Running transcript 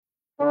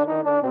Hi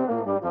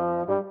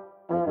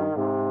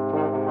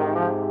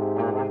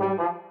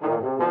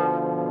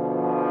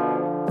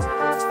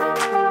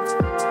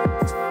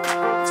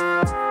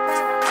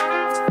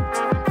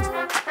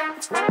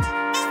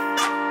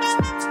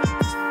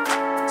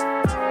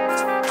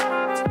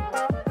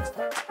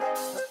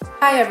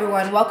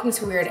everyone, welcome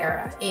to Weird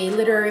Era, a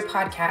literary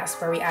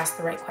podcast where we ask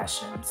the right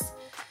questions.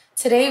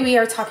 Today we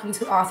are talking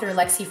to author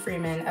Lexi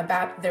Freiman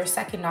about their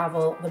second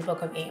novel, The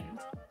Book of Ayn.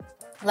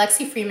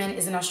 Lexi Freiman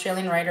is an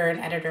Australian writer and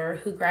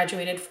editor who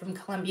graduated from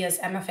Columbia's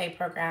MFA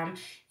program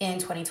in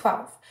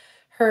 2012.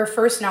 Her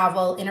first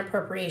novel,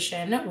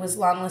 Inappropriation, was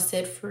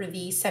longlisted for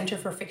the Center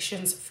for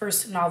Fiction's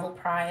First Novel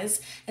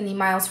Prize and the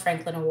Miles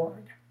Franklin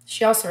Award.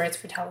 She also writes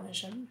for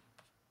television.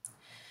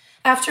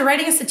 After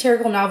writing a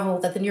satirical novel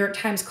that the New York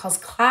Times calls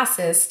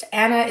classist,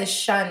 Anna is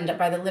shunned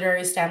by the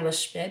literary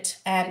establishment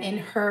and in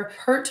her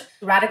hurt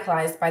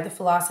radicalized by the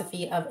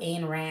philosophy of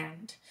Ayn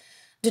Rand.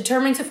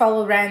 Determined to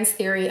follow Rand's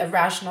theory of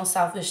rational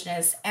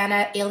selfishness,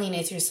 Anna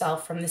alienates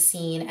herself from the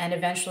scene and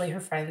eventually her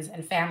friends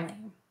and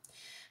family.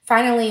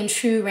 Finally, in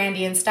true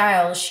Randian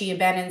style, she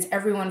abandons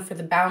everyone for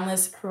the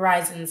boundless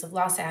horizons of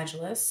Los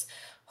Angeles,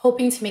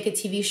 hoping to make a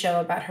TV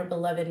show about her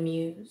beloved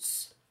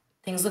muse.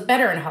 Things look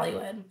better in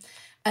Hollywood,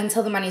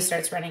 until the money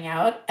starts running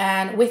out,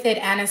 and with it,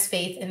 Anna's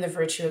faith in the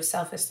virtue of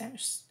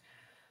selfishness.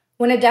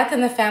 When a death in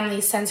the family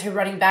sends her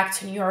running back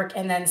to New York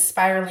and then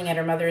spiraling at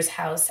her mother's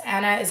house,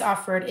 Anna is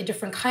offered a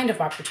different kind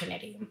of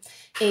opportunity,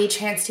 a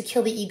chance to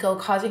kill the ego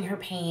causing her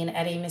pain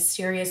at a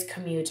mysterious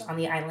commute on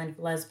the island of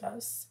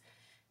Lesbos.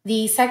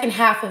 The second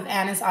half of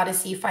Anna's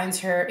odyssey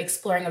finds her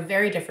exploring a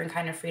very different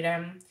kind of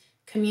freedom,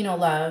 communal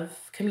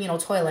love, communal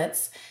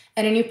toilets,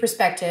 and a new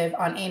perspective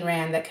on Ayn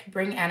Rand that could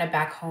bring Anna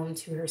back home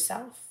to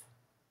herself.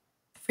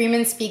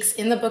 Freiman speaks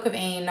in the Book of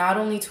Ayn not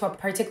only to a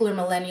particular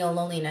millennial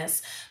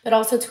loneliness, but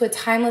also to a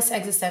timeless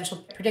existential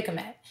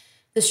predicament,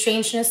 the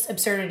strangeness,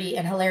 absurdity,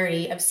 and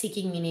hilarity of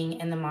seeking meaning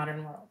in the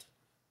modern world.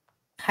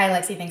 Hi,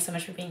 Lexi. Thanks so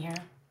much for being here.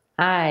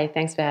 Hi.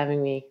 Thanks for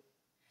having me.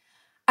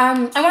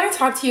 I want to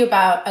talk to you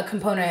about a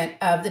component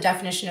of the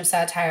definition of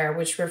satire,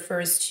 which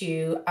refers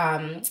to,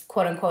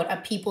 quote unquote, a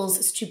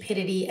people's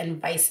stupidity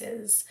and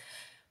vices.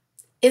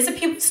 Is a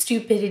people's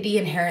stupidity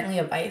inherently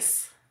a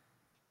vice?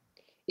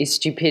 Is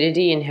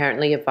stupidity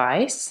inherently a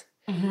vice?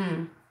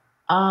 Mm-hmm.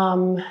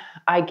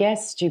 I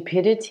guess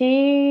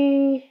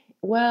stupidity,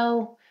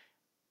 well,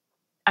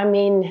 I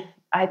mean,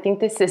 I think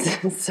this is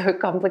so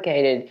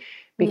complicated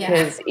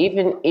because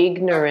even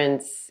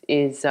ignorance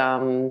is,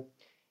 can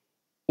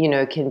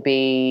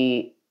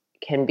be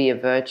a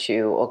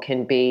virtue or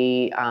can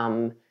be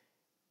an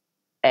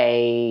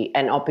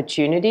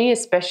opportunity,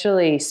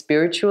 especially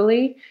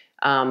spiritually.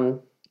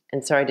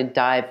 And sorry to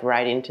dive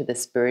right into the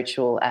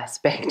spiritual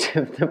aspect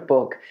of the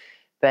book,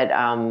 but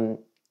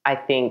I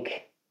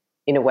think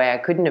in a way I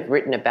couldn't have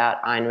written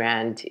about Ayn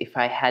Rand if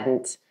I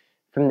hadn't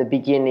from the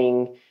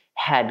beginning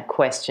had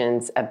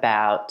questions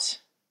about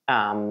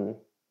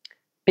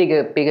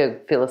bigger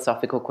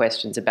philosophical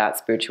questions about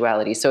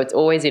spirituality. So it's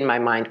always in my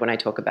mind when I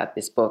talk about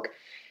this book.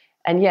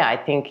 And yeah, I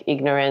think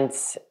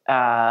ignorance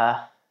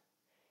can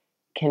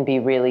be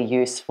really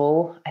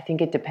useful. I think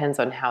it depends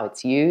on how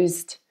it's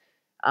used.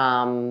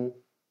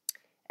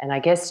 And I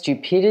guess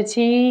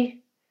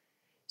stupidity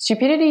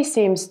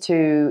seems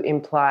to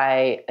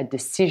imply a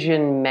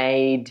decision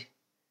made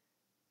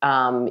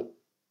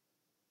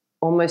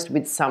almost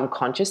with some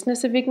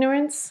consciousness of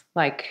ignorance.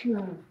 Like,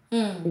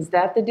 is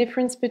that the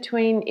difference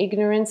between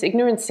ignorance?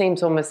 Ignorance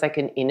seems almost like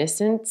an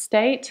innocent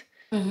state,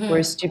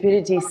 whereas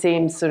stupidity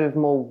seems sort of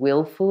more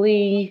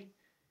willfully,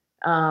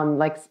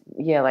 like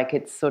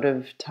it's sort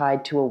of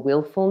tied to a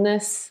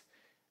willfulness,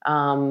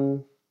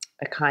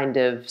 a kind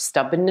of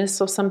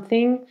stubbornness or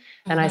something.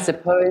 And I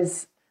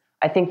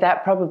think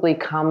that probably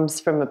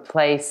comes from a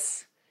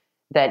place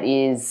that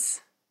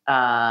is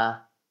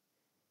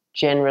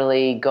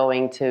generally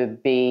going to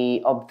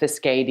be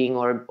obfuscating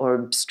or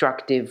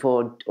obstructive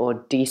or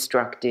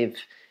destructive.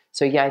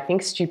 So yeah, I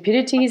think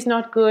stupidity is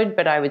not good,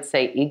 but I would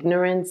say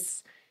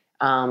ignorance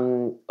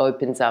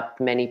opens up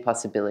many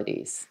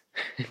possibilities.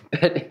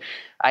 But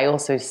I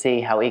also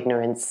see how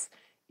ignorance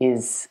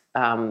is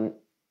a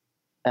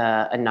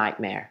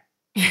nightmare.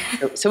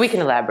 So we can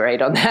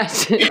elaborate on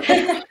that.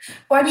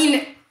 Well, I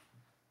mean,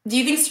 do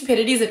you think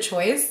stupidity is a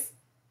choice?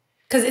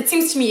 Because it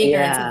seems to me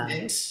ignorance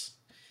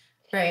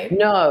isn't, right?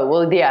 No,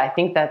 well, yeah, I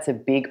think that's a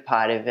big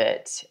part of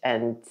it.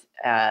 And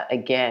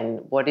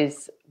again, what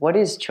is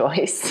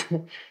choice?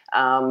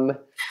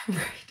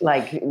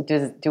 Like,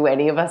 do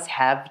any of us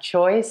have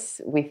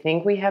choice? We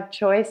think we have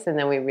choice, and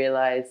then we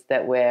realize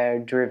that we're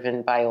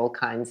driven by all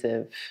kinds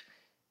of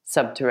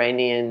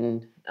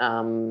subterranean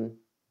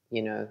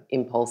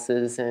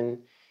impulses. And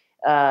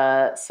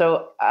I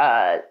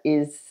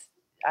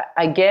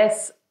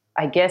guess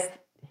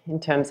in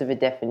terms of a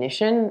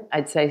definition,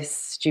 I'd say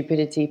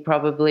stupidity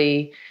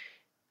probably,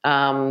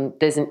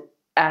 there's an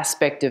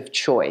aspect of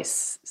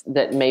choice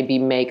that maybe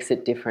makes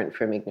it different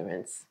from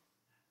ignorance.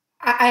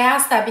 I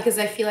asked that because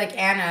I feel like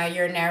Anna,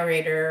 your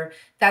narrator,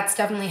 that's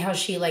definitely how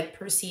she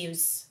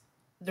perceives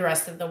the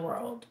rest of the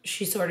world.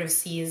 She sort of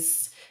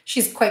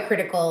she's quite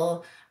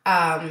critical,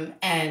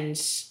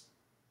 and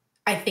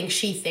I think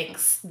she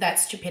thinks that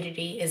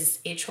stupidity is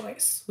a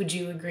choice. Would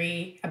you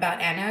agree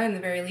about Anna, in the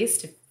very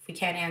least, if we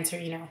can't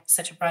answer,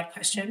 such a broad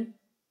question?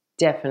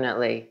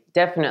 Definitely.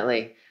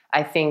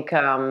 I think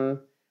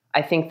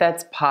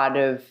that's part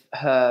of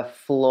her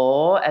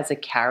flaw as a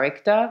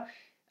character,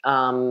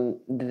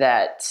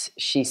 that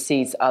she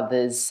sees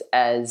others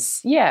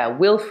as,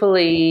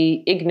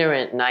 willfully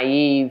ignorant,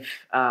 naive,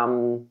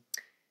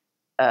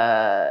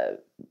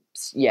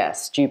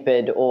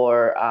 stupid,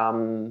 or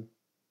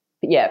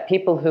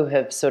people who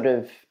have sort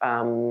of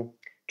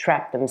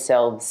trapped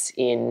themselves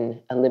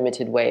in a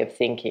limited way of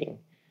thinking,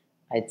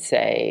 I'd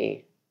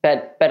say.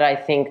 But I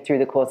think through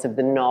the course of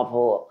the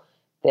novel,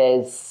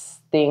 there's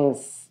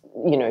things,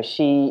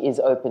 she is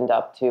opened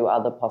up to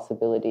other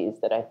possibilities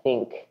that I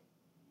think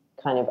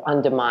kind of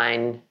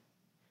undermine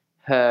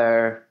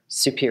her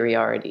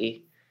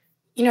superiority.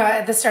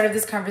 At the start of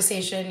this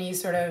conversation, you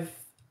sort of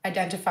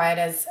identified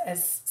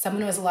as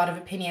someone who has a lot of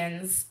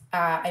opinions.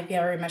 I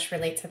very much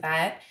relate to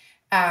that.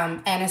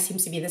 Anna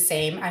seems to be the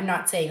same. I'm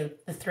not saying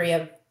the three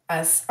of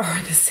us are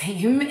the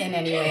same in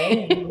any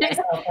way,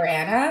 myself or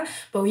Anna,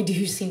 but we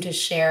do seem to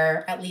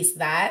share at least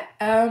that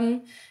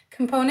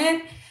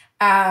component.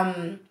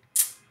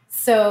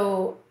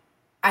 So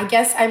I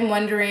guess I'm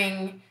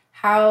wondering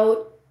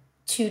how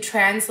to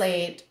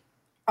translate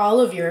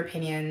all of your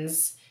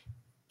opinions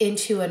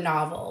into a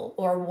novel,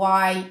 or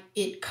why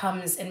it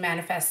comes and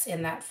manifests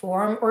in that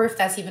form, or if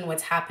that's even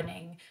what's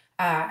happening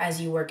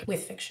as you work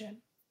with fiction.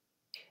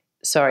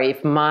 Sorry,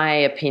 if my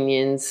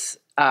opinions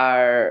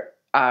are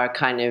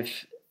kind of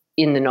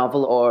in the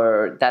novel,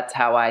 or that's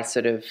how I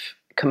sort of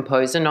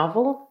compose a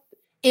novel.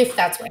 If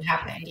that's what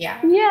happened, yeah.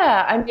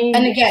 Yeah, I mean,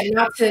 and again,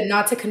 not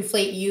to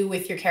conflate you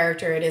with your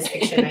character. It is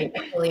fiction. I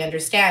totally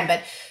understand,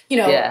 but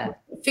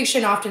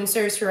fiction often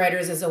serves for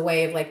writers as a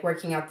way of like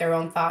working out their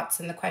own thoughts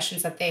and the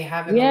questions that they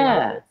have in the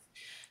world.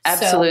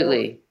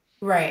 Absolutely.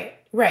 So, right.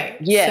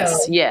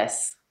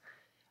 Yes.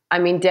 I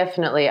mean,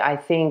 definitely. I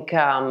think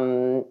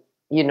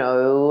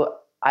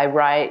I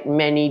write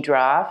many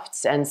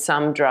drafts, and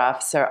some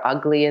drafts are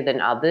uglier than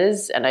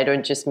others. And I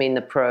don't just mean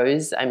the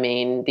prose, I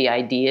mean the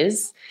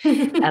ideas.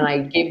 And I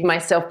give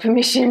myself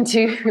permission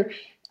to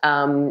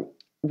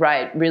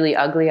write really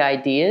ugly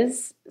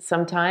ideas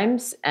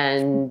sometimes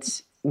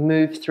and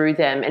move through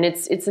them. And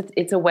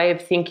it's a way of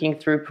thinking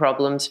through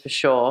problems for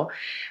sure.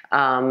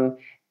 And,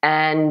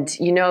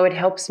 it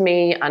helps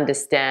me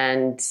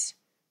understand,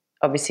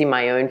 obviously,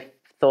 my own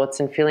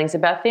thoughts and feelings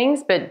about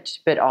things,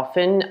 but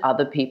often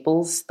other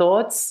people's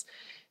thoughts.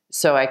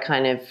 So I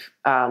kind of,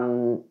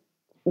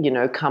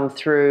 come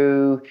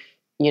through,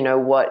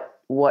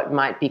 what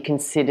might be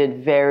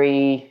considered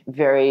very,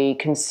 very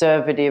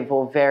conservative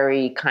or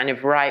very kind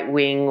of right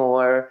wing,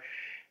 or,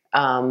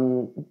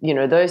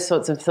 those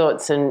sorts of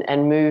thoughts,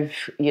 and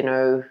move,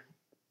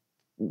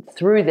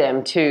 through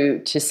them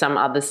to some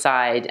other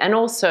side, and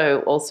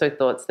also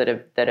thoughts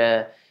that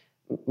are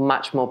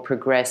much more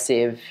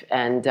progressive.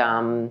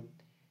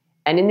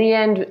 And in the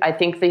end, I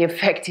think the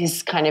effect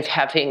is kind of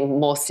having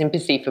more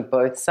sympathy for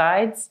both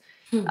sides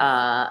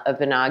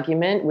of an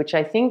argument, which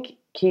I think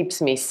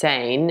keeps me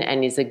sane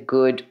and is a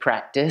good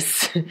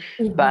practice.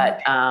 Mm-hmm.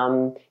 But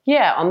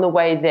on the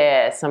way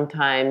there,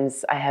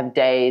 sometimes I have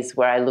days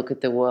where I look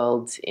at the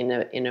world in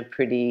a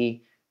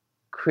pretty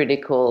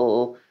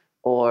critical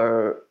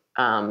or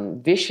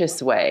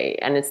vicious way,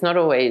 and it's not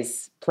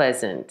always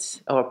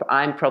pleasant, or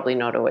I'm probably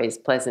not always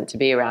pleasant to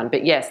be around.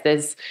 But yes,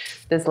 there's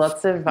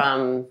lots of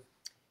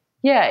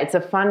it's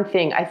a fun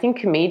thing. I think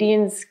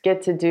comedians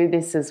get to do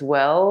this as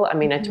well. I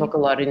mean, mm-hmm. I talk a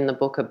lot in the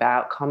book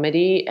about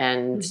comedy,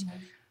 and mm-hmm.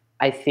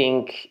 I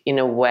think in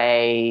a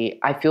way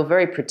I feel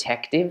very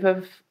protective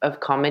of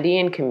comedy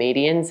and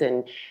comedians,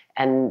 and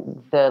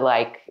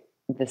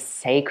the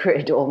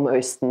sacred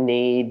almost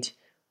need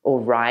or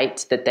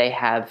right that they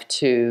have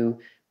to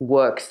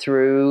work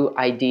through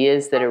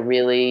ideas that are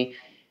really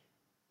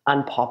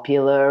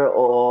unpopular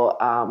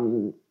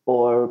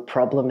or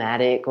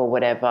problematic or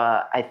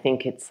whatever. I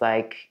think it's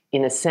like,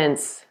 in a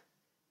sense,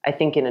 I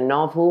think in a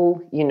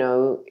novel,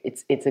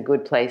 it's a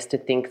good place to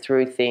think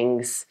through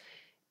things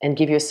and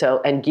give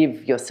yourself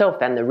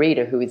and the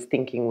reader who is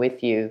thinking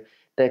with you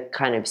the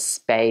kind of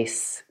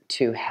space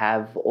to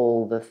have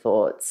all the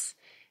thoughts.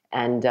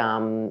 And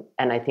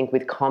I think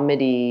with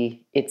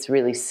comedy, it's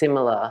really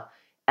similar,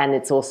 and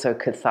it's also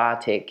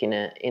cathartic in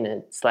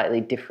a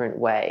slightly different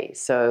way.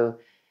 So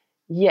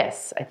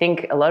yes, I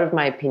think a lot of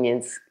my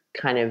opinions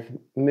kind of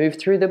move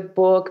through the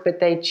book, but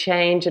they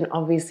change, and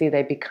obviously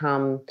they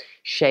become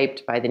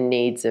shaped by the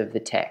needs of the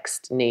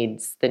text, the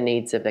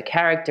needs of the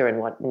character and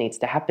what needs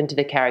to happen to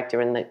the character,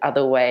 and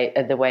the way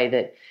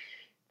that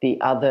the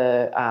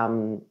other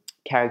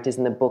characters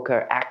in the book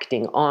are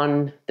acting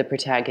on the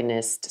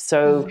protagonist.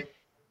 So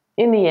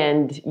in the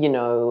end,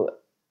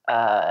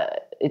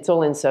 it's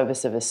all in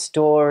service of a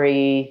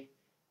story.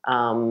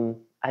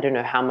 I don't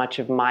know how much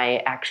of my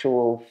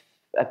actual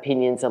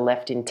opinions are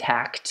left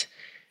intact,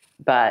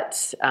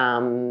 but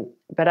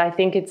I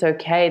think it's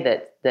okay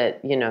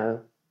that, you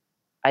know,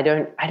 I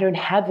don't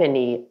have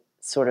any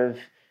sort of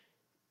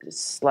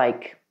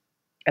like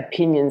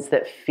opinions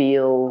that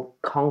feel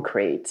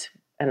concrete.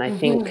 And I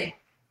think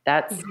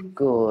that's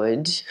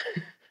good.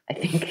 I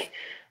think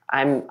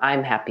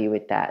I'm happy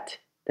with that.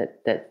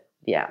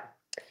 Yeah.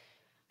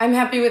 I'm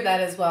happy with that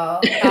as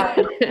well.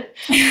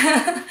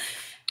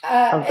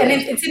 And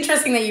it's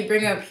interesting that you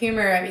bring up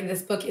humor. I mean,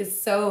 this book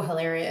is so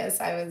hilarious.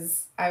 I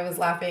was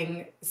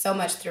laughing so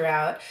much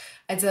throughout.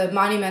 It's a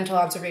monumental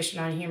observation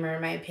on humor,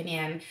 in my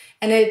opinion.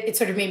 And it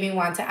sort of made me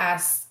want to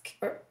ask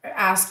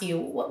you,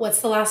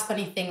 what's the last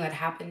funny thing that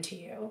happened to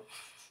you?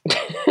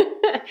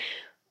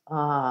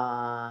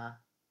 The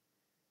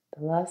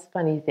last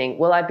funny thing.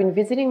 Well, I've been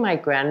visiting my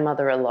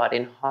grandmother a lot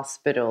in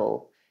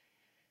hospital.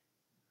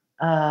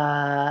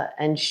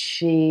 And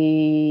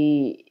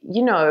she,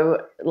 you know,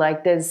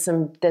 like there's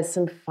some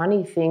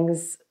funny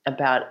things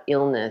about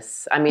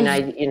illness. I mean,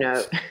 No,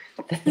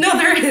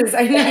 there is.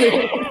 I know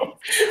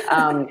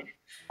there is.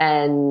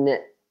 And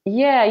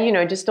yeah, you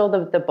know, just all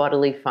the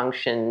bodily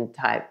function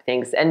type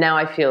things. And now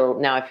I feel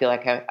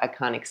like I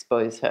can't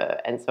expose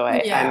her, and so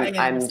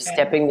I'm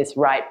stepping this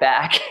right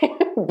back.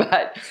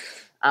 But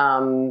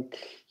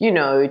you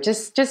know,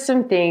 just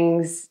some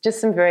things,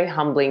 just some very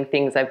humbling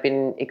things I've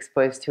been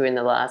exposed to in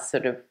the last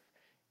sort of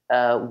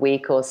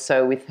week or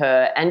so with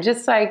her, and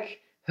just like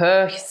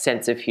her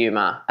sense of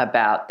humor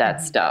about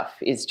that stuff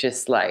is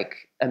just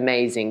like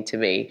amazing to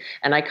me.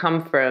 And I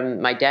come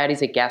from, my dad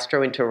is a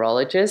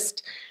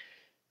gastroenterologist,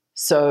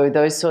 so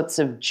those sorts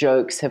of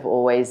jokes have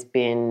always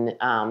been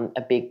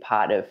a big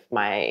part of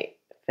my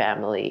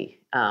family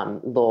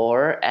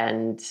lore.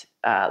 And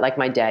like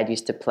my dad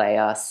used to play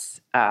us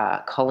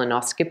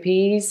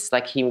colonoscopies,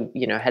 like he,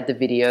 you know, had the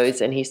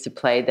videos and he used to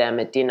play them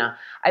at dinner.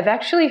 I've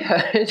actually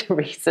heard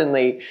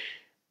recently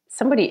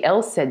somebody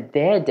else said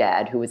their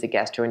dad, who was a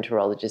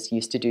gastroenterologist,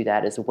 used to do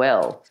that as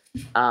well.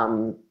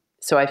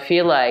 So I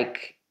feel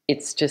like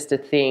it's just a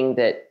thing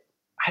that,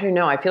 I don't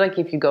know, I feel like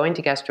if you go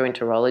into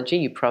gastroenterology,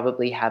 you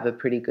probably have a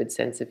pretty good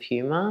sense of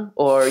humor,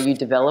 or you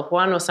develop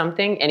one or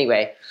something.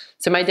 Anyway,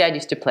 so my dad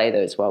used to play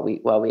those while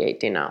we ate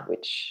dinner,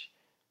 which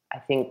I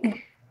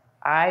think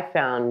I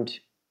found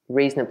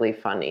reasonably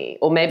funny.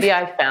 Or maybe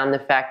I found the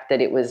fact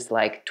that it was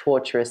like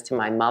torturous to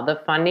my mother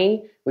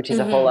funny, which is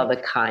a whole other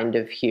kind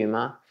of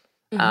humor,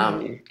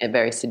 a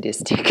very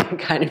sadistic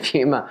kind of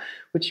humor,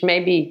 which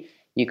maybe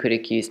you could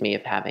accuse me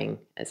of having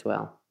as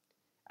well.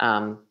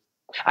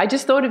 I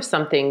just thought of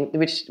something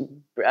which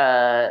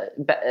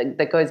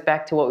that goes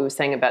back to what we were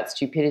saying about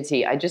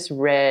stupidity. I'm just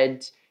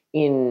reading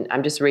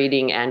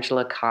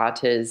Angela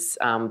Carter's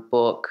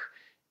book,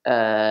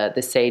 The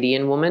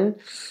Sadian Woman.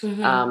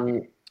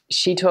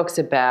 She talks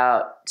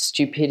about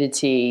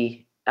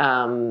stupidity.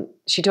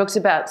 She talks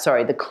about,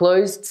 the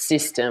closed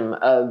system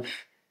of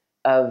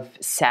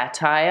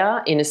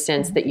satire, in a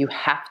sense that you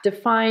have to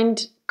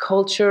find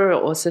culture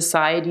or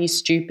society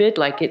stupid.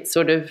 Like it's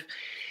sort of,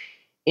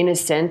 in a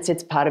sense,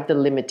 it's part of the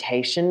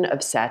limitation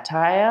of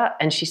satire.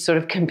 And she sort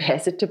of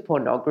compares it to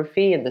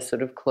pornography and the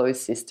sort of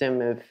closed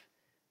system of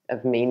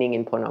meaning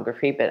in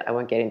pornography, but I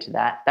won't get into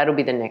that. That'll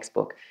be the next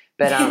book.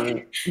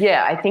 But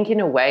yeah, I think in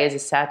a way as a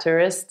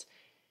satirist,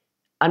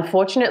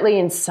 unfortunately,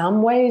 in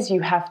some ways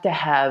you have to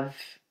have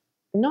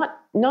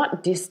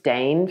not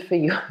disdain for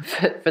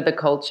the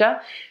culture,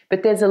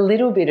 but there's a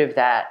little bit of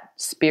that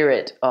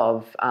spirit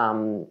of,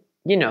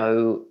 you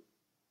know,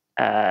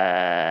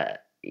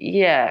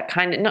 yeah,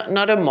 kind of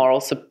not a moral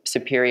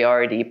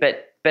superiority,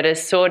 but a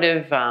sort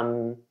of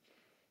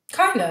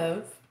kind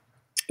of.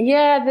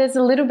 Yeah, there's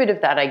a little bit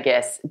of that, I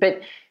guess.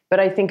 But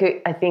I think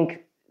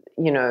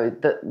you know,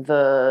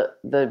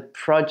 the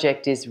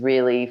project is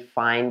really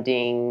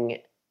finding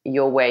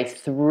your way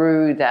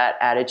through that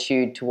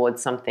attitude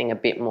towards something a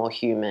bit more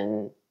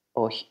human,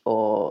 or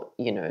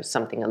you know,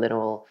 something a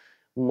little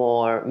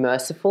more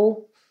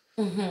merciful,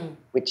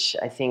 which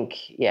I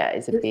think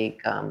is a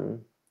big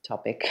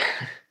topic.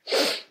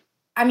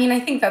 I mean, I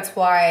think that's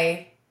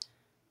why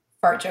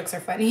fart jokes are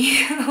funny.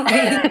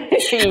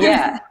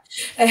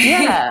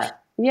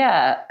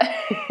 Yeah.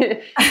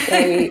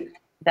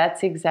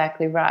 That's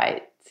exactly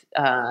right.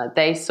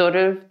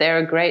 They're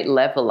a great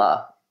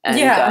leveler.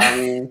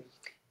 And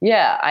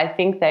I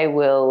think they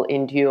will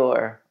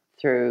endure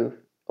through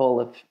all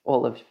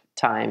of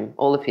time,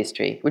 all of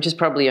history, which is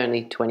probably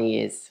only 20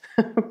 years.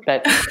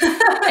 But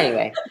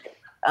anyway,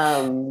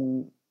 now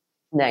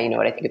you know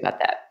what I think about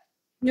that.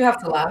 You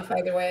have to laugh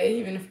either way,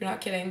 even if you're not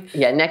kidding.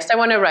 Yeah, next I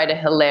want to write a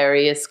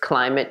hilarious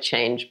climate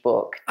change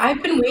book.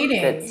 I've been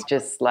waiting. That's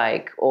just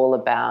like all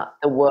about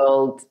the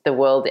world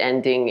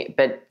ending,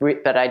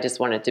 but I just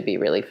want it to be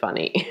really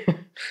funny.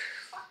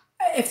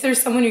 If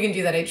there's someone who can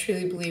do that, I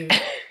truly believe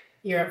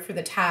you're up for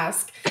the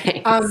task.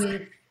 Thanks.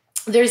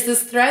 There's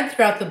this thread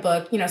throughout the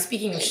book, you know,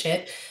 speaking of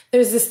shit,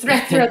 there's this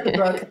thread throughout the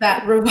book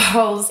that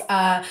revolves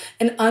an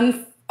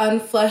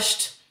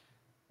unflushed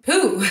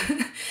poo.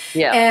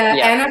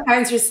 Anna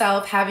finds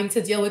herself having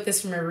to deal with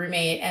this from her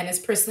roommate and is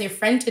personally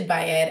affronted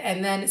by it,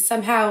 and then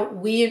somehow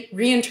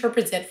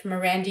reinterprets it from a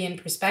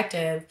Randian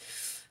perspective.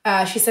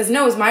 She says,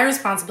 no, it was my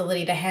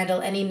responsibility to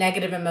handle any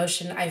negative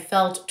emotion I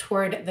felt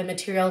toward the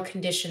material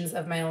conditions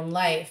of my own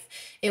life.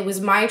 It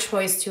was my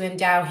choice to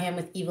endow him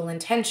with evil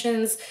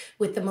intentions,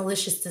 with the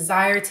malicious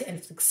desire to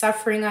inflict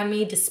suffering on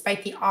me,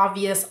 despite the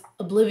obvious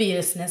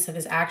obliviousness of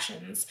his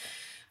actions.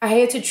 I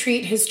had to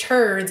treat his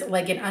turds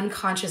like an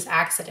unconscious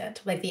accident,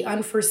 like the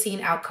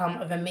unforeseen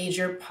outcome of a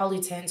major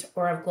pollutant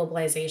or of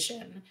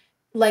globalization,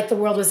 like the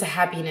world was a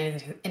happy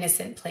and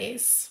innocent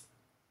place.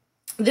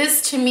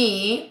 This to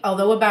me,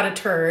 although about a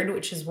turd,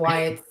 which is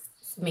why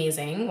it's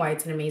amazing, why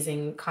it's an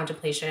amazing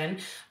contemplation,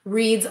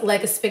 reads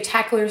like a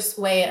spectacular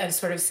way of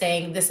sort of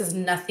saying, this has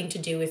nothing to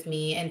do with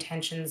me,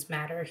 intentions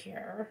matter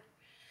here.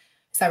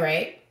 Is that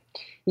right?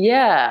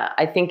 Yeah,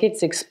 I think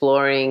it's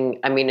exploring,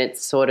 I mean,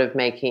 it's sort of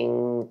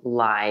making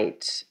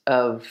light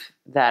of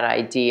that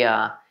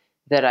idea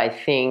that I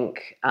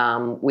think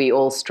we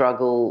all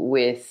struggle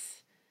with,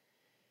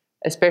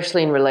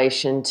 especially in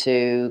relation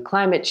to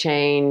climate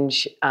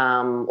change,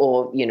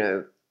 or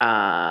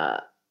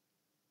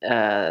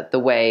the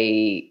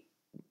way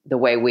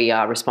we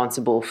are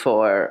responsible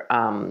for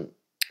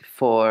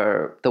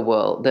the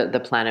world,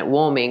 the planet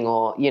warming,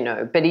 or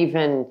but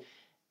even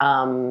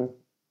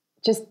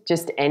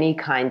just any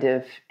kind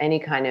of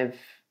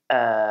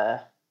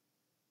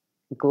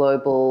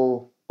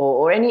global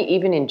or any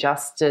even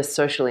injustice,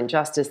 social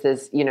injustice.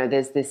 There's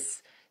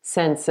this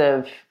sense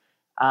of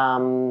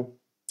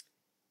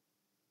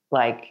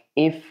like,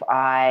 if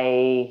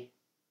I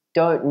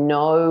don't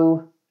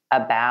know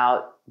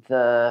about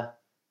how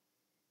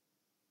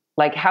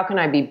can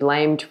I be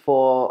blamed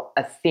for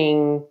a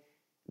thing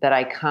that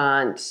I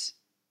can't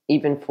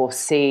even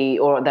foresee,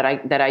 or that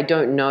I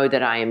don't know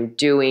that I am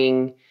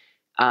doing,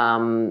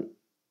 and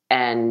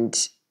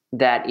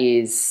that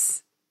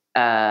is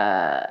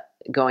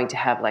going to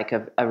have like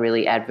a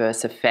really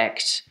adverse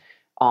effect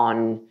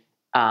on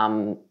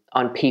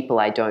people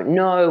I don't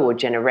know, or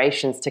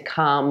generations to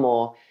come,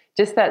 or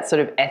just that sort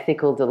of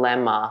ethical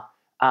dilemma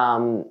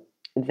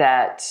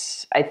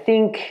that I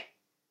think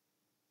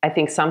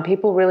some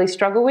people really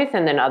struggle with,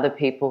 and then other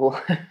people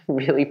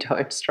really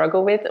don't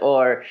struggle with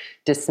or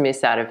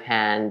dismiss out of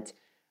hand.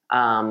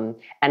 And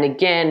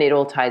again, it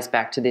all ties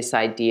back to this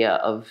idea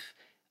of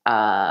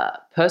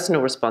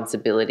personal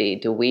responsibility.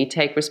 Do we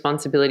take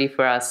responsibility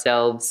for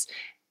ourselves?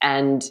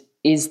 And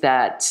is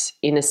that,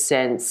 in a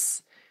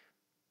sense,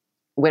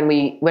 when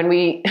we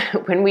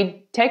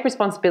take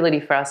responsibility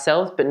for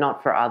ourselves but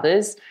not for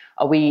others,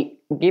 are we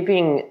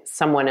giving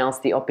someone else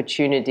the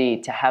opportunity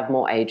to have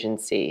more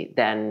agency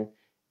than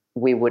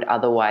we would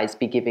otherwise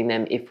be giving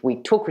them if we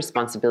took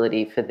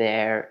responsibility for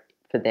their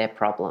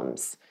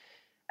problems?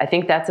 I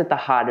think that's at the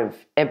heart of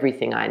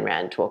everything Ayn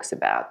Rand talks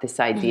about, this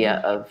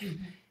idea of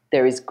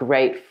there is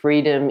great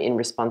freedom in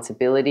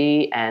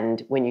responsibility,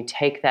 and when you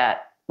take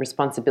that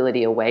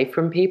responsibility away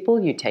from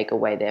people, you take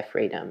away their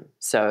freedom.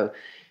 So,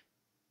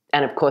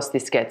 and of course,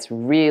 this gets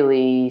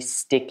really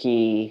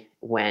sticky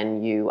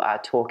when you are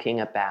talking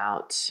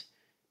about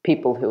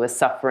people who are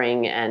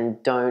suffering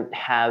and don't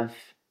have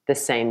the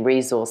same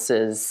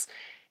resources.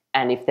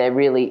 And if there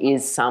really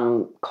is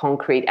some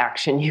concrete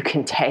action you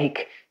can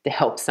take to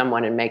help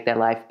someone and make their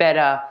life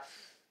better,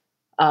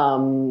 I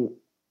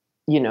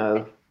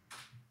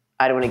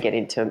don't want to get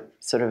into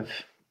sort of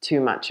too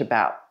much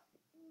about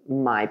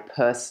my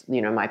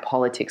my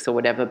politics or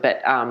whatever,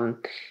 but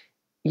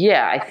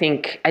I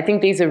think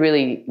these are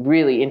really,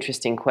 really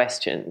interesting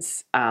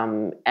questions,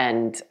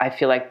 and I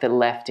feel like the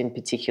left in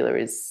particular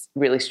is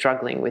really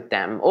struggling with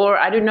them. Or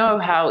I don't know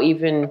how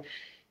even,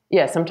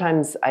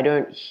 sometimes I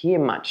don't hear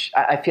much.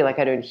 I feel like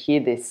I don't hear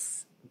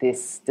this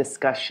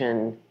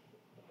discussion.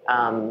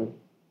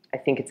 I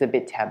think it's a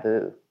bit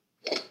taboo.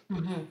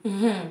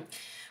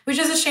 Which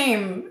is a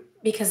shame,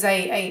 because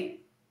I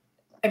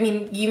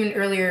mean, even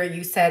earlier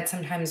you said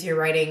sometimes you're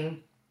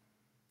writing,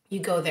 you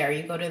go to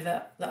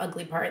the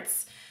ugly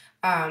parts.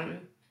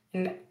 And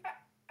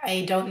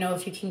I don't know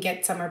if you can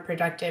get somewhere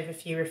productive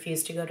if you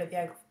refuse to go to the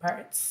ugly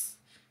parts.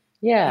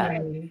 Yeah. You know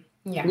what I mean?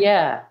 Yeah.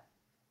 Yeah.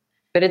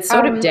 But it's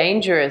sort of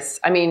dangerous.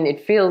 I mean,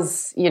 it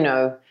feels,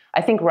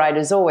 I think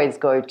writers always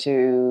go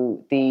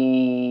to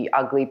the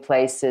ugly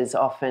places,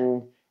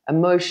 often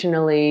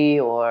emotionally,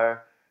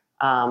 or,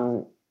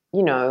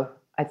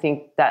 I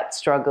think that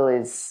struggle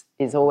is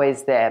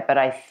always there. But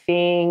I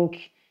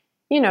think,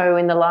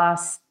 in the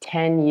last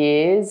 10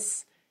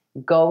 years,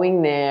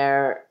 going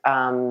there,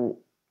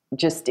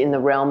 just in the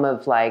realm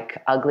of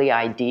like ugly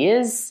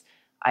ideas,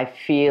 I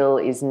feel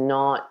has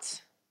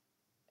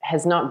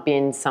not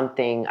been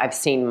something I've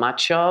seen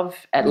much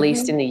of, at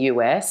least in the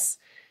US.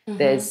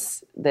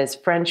 There's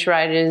French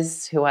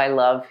writers who I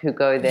love who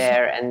go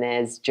there, and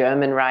there's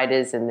German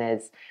writers,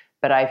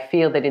 but I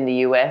feel that in the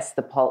US,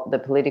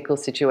 the political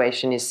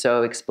situation is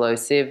so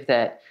explosive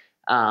that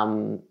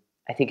I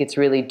think it's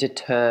really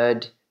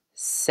deterred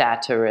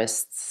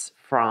satirists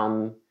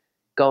from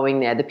going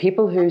there. The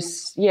people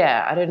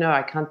I don't know,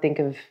 I can't think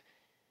of,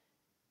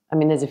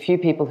 there's a few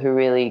people who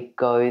really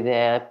go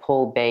there,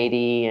 Paul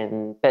Beatty,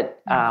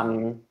 but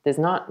there's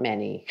not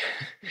many.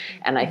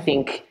 And I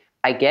think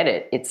I get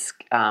it.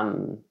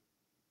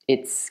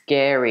 it's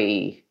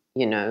scary,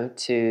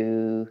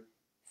 to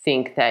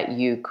think that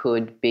you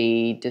could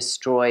be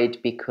destroyed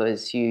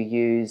because you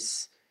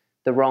use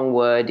the wrong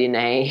word in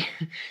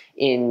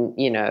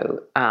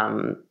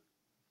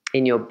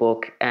your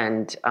book,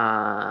 and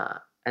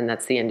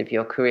that's the end of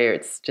your career.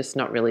 It's just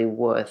not really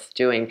worth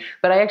doing.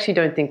 But I actually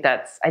don't think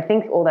I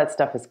think all that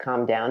stuff has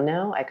calmed down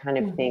now. I kind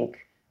of think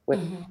we're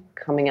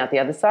coming out the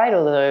other side,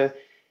 although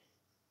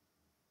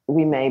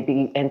we may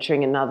be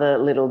entering another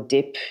little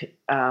dip,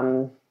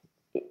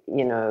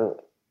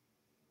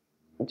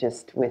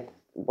 just with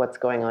what's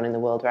going on in the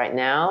world right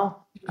now.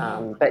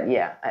 But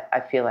yeah, I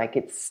feel like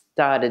it's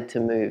started to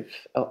move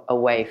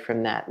away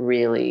from that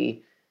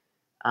really,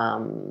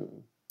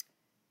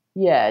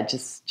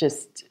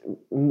 just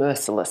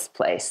merciless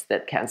place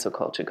that cancel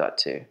culture got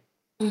to.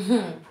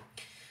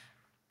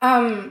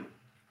 From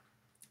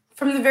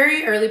the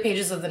very early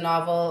pages of the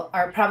novel,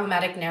 our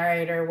problematic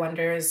narrator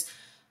wonders,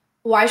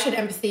 why should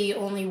empathy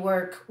only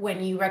work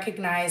when you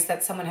recognize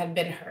that someone had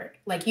been hurt,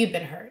 like you'd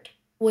been hurt?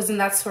 Wasn't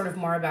that sort of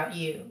more about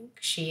you?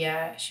 She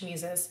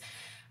muses.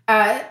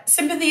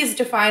 Sympathy is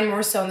defined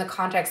more so in the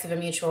context of a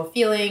mutual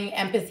feeling.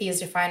 Empathy is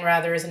defined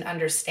rather as an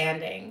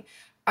understanding.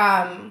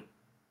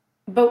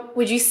 But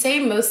would you say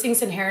most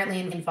things inherently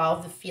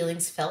involve the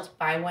feelings felt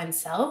by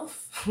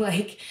oneself?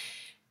 Like,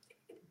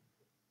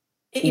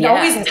 it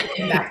always has to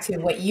come back to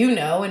what you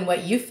know and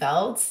what you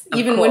felt,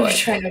 even when you're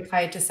trying to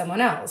apply it to someone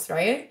else,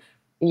 right?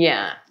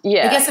 Yeah. I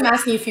guess I'm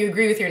asking if you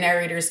agree with your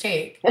narrator's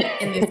take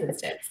in this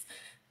instance.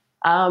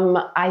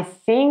 I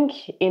think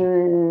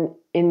in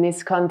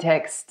this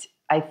context,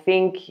 I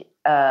think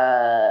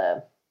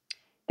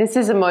this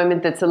is a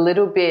moment that's a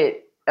little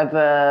bit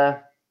of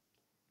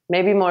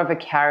maybe more of a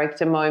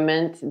character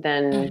moment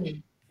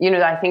than,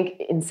 I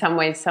think in some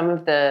ways some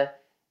of the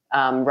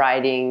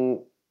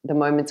writing, the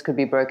moments could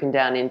be broken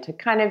down into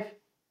kind of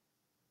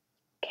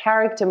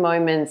character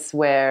moments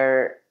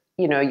where,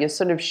 you're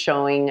sort of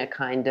showing a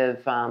kind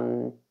of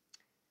a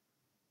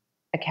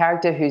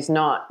character who's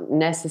not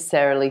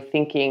necessarily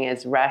thinking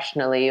as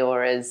rationally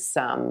or as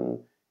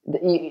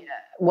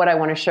what I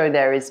want to show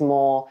there is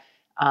more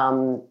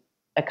a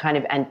kind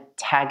of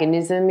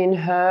antagonism in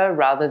her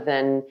rather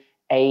than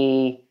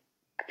a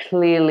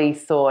clearly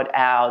thought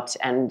out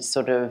and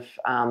sort of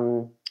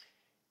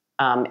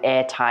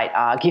airtight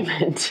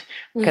argument,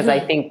 because I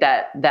think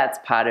that's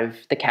part of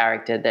the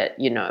character, that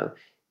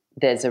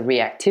there's a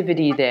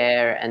reactivity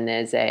there, and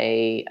there's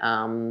a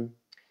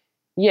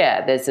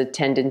there's a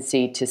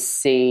tendency to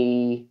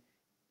see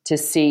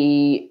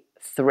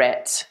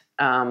threat,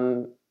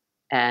 and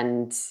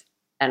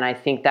I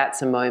think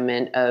that's a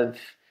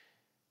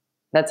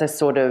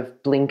sort of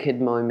blinkered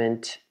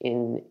moment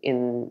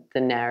in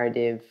the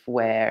narrative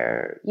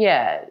where,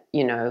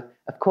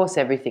 of course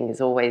everything is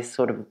always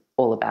sort of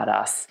all about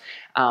us,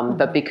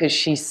 but because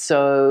she's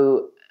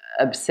so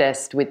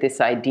obsessed with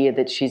this idea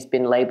that she's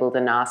been labeled a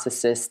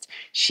narcissist,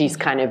 she's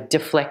kind of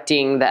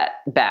deflecting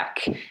that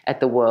back at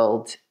the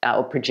world,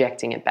 or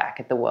projecting it back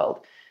at the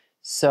world.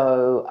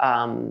 So,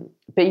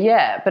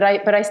 but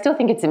I still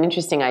think it's an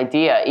interesting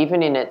idea,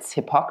 even in its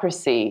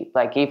hypocrisy,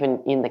 like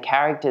even in the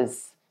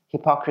characters'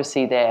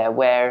 hypocrisy there,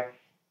 where,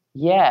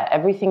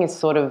 everything is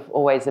sort of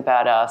always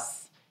about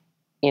us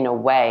in a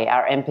way.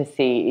 Our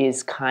empathy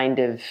is kind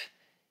of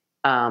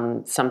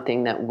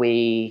something that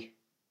we,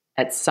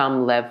 at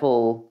some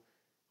level,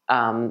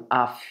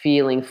 are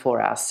feeling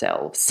for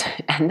ourselves.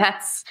 And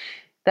that's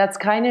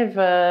kind of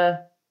I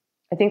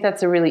think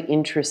that's a really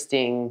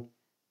interesting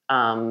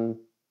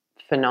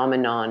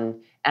phenomenon.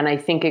 And I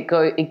think it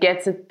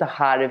gets at the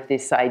heart of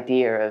this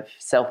idea of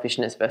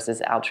selfishness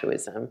versus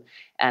altruism,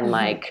 and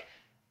like,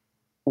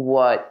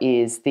 what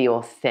is the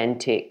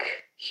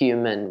authentic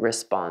human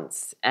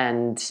response,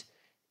 and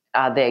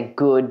are there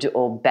good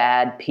or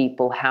bad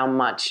people? How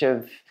much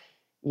of,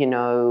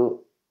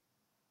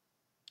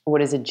 what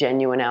is a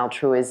genuine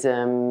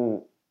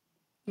altruism?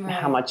 Right.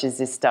 How much is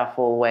this stuff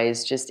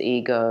always just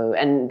ego?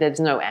 And there's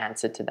no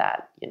answer to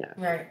that,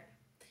 Right.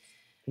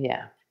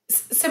 Yeah.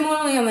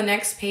 Similarly, on the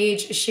next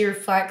page, she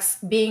reflects,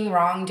 being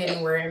wrong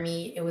didn't worry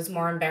me. It was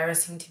more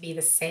embarrassing to be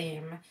the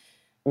same.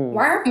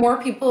 Why are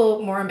more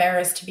people more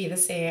embarrassed to be the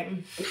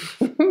same?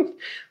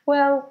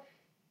 Well,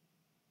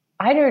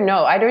 I don't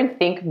know. I don't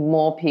think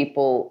more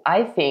people,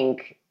 I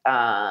think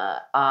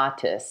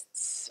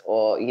artists,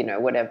 or,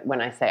 whatever,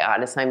 when I say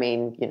artists, I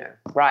mean,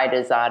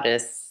 writers,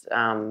 artists,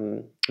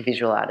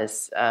 visual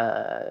artists,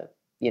 the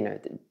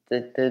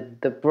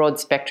broad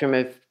spectrum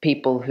of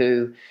people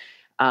who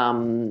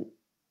kind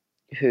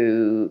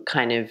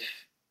of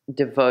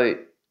devote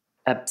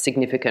a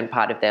significant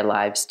part of their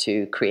lives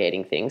to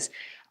creating things.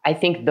 I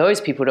think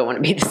those people don't want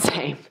to be the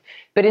same,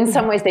 but in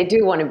some ways they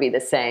do want to be the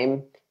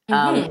same.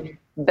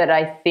 But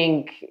I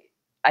think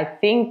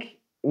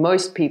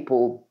most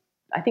people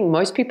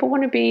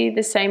want to be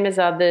the same as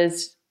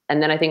others. And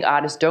then I think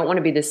artists don't want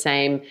to be the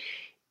same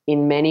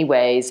in many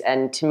ways.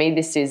 And to me,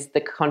 this is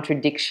the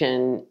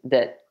contradiction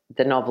that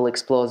the novel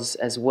explores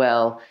as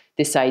well.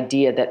 This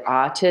idea that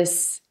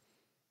artists,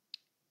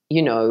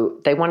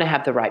 they want to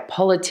have the right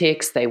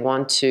politics. They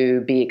want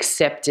to be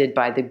accepted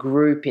by the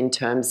group in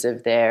terms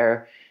of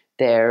their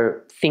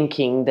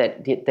thinking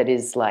that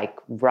is like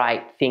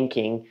right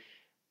thinking.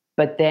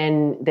 But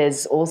then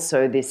there's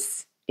also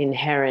this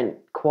inherent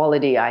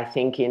quality, I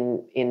think,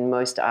 in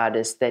most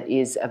artists that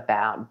is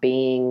about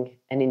being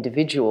an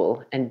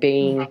individual and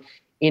being,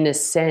 in a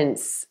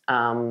sense,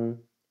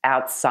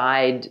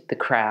 outside the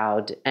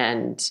crowd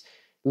and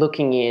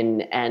looking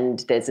in. And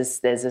there's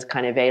this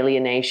kind of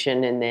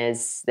alienation, and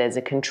there's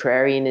a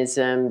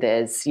contrarianism.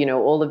 There's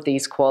all of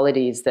these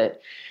qualities that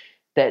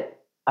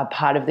are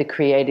part of the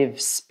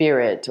creative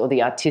spirit or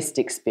the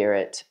artistic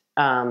spirit.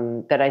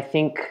 That I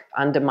think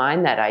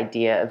undermine that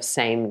idea of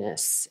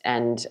sameness.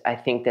 And I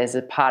think there's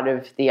a part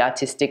of the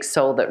artistic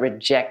soul that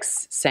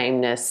rejects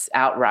sameness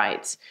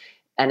outright,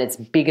 and it's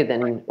bigger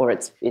than, or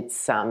it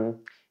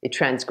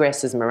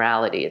transgresses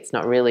morality. It's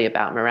not really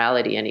about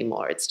morality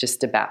anymore. It's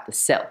just about the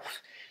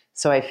self.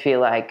 So I feel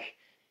like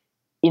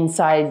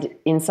inside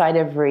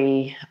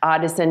every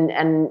artist,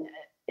 and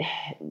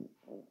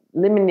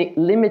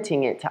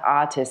limiting it to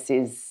artists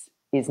is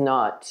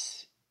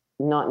not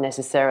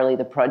necessarily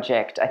the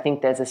project. I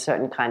think there's a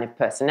certain kind of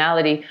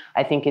personality.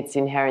 I think it's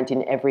inherent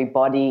in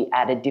everybody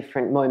at a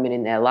different moment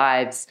in their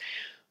lives.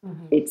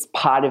 It's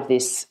part of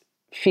this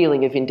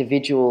feeling of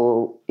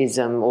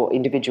individualism or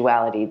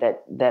individuality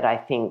that I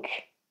think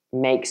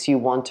makes you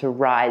want to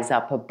rise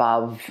up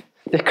above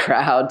the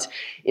crowd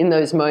in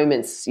those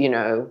moments,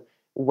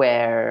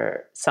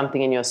 where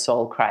something in your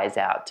soul cries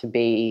out to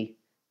be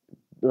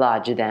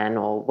larger than,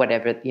 or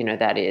whatever,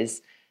 that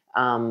is.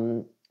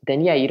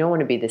 Then you don't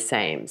want to be the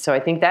same. So I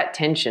think that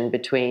tension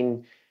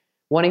between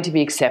wanting to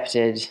be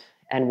accepted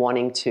and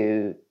wanting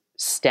to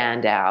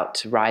stand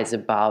out, rise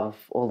above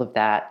all of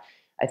that,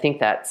 I think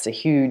that's a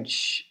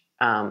huge,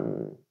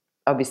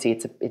 obviously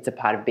it's a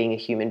part of being a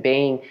human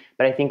being,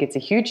 but I think it's a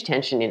huge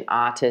tension in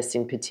artists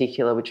in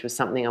particular, which was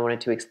something I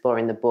wanted to explore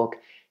in the book,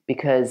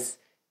 because,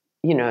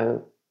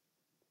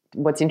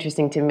 what's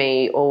interesting to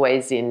me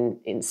always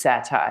in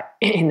satire,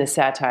 in the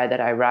satire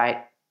that I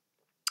write,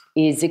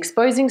 is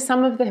exposing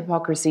some of the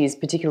hypocrisies,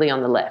 particularly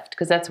on the left,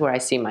 because that's where I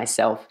see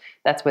myself.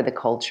 That's where the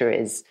culture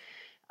is.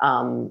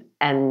 And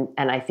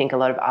I think a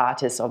lot of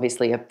artists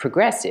obviously are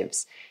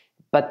progressives,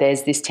 but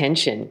there's this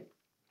tension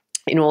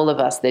in all of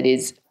us that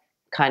is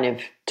kind of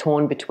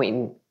torn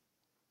between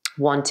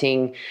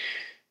wanting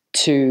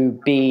to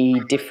be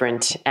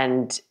different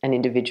and an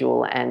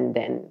individual, and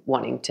then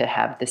wanting to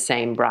have the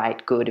same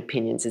bright, good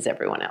opinions as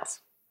everyone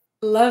else.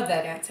 Love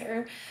that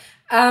answer.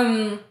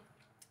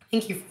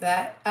 Thank you for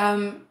that.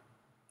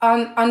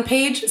 On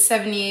page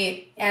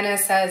 78, Anna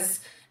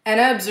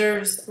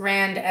observes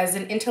Rand as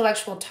an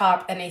intellectual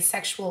top and a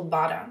sexual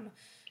bottom.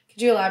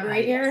 Could you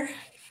elaborate here?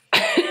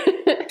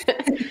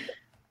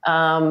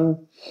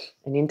 An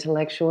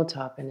intellectual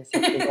top and a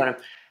sexual bottom.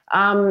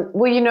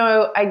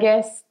 Well, I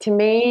guess to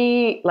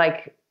me,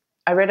 like,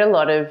 I read a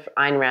lot of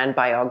Ayn Rand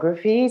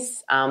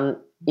biographies.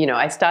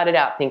 I started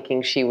out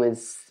thinking she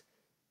was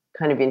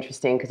kind of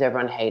interesting because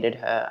everyone hated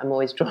her. I'm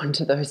always drawn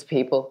to those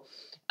people.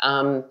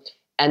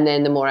 And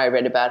then the more I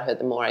read about her,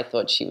 the more I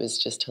thought she was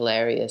just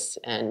hilarious,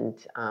 and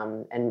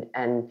I,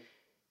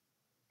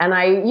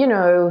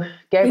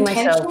 gave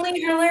myself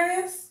intentionally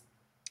hilarious.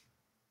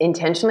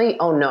 Intentionally?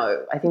 Oh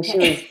no, I think she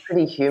was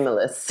pretty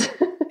humorless.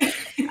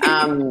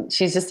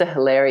 She's just a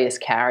hilarious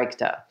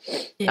character.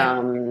 Yeah.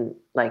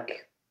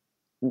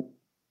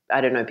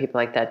 I don't know,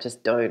 people like that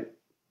just don't.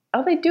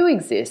 Oh, they do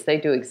exist. They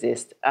do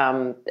exist.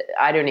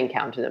 I don't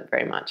encounter them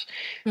very much,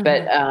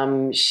 but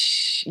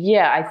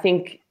I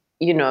think.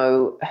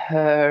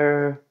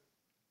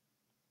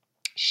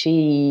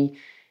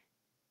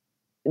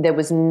 There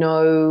was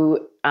no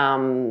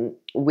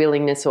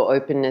willingness or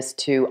openness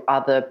to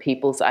other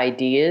people's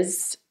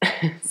ideas.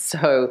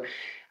 So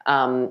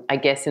I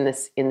guess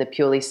in the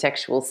purely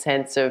sexual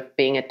sense of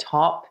being a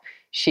top,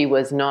 she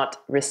was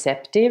not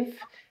receptive.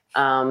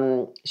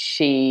 Her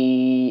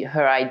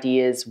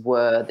ideas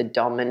were the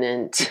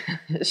dominant.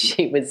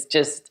 She was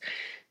just,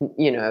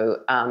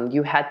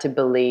 you had to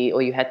believe,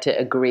 or you had to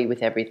agree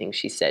with everything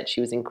she said. She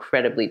was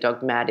incredibly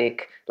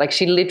dogmatic. Like,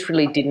 she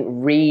literally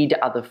didn't read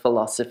other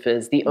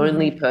philosophers. The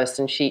only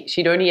person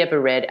she'd only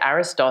ever read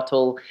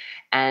Aristotle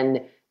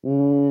and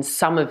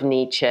some of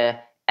Nietzsche,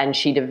 and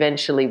she'd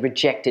eventually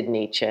rejected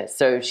Nietzsche.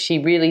 So she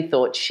really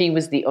thought she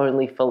was the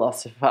only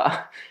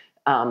philosopher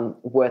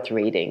worth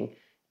reading,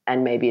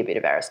 and maybe a bit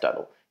of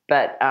Aristotle.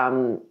 But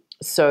and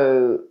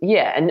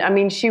I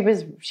mean, she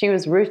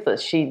was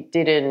ruthless. She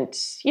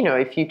didn't,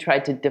 if you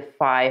tried to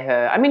defy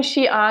her, I mean,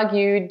 she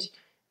argued,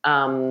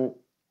 but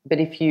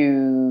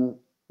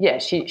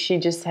she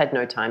just had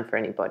no time for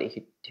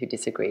anybody who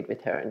disagreed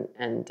with her,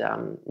 and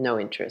no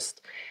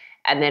interest.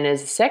 And then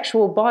as a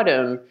sexual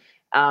bottom,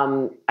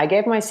 I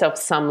gave myself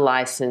some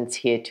license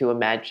here to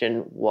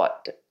imagine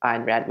what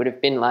Ayn Rand would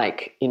have been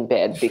like in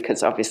bed,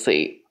 because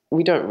obviously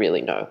we don't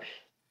really know.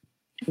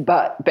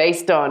 But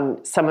based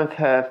on some of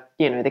her,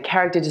 the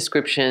character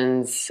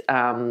descriptions,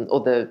 or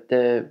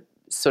the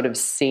sort of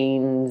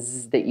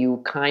scenes that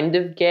you kind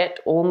of get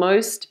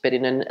almost, but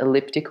in an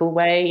elliptical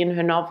way in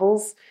her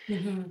novels,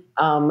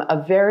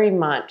 are very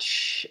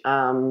much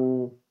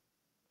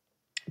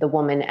the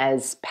woman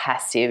as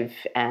passive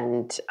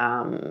and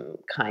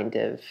kind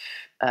of,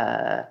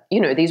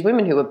 these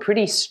women who are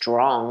pretty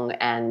strong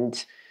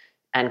and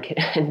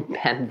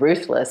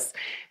ruthless.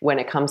 When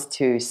it comes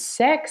to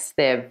sex,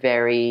 they're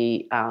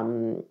very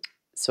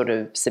sort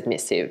of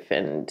submissive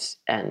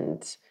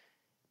and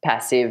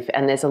passive.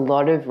 And there's a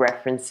lot of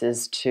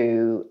references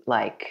to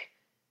like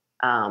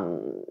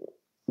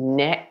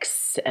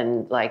necks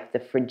and like the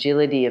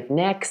fragility of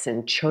necks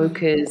and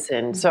chokers.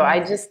 And so I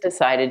just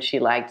decided she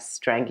liked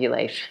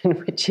strangulation,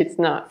 which is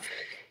not,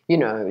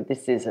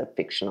 this is a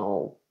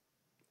fictional,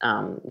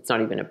 it's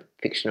not even a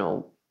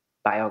fictional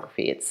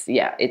biography.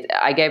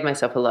 I gave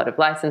myself a lot of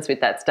license with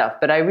that stuff,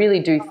 but I really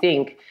do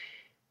think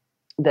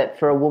that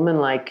for a woman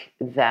like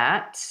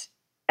that,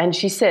 and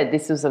she said,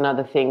 this was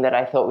another thing that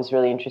I thought was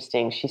really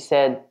interesting. She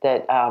said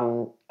that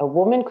a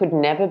woman could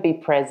never be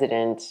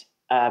president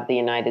of the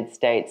United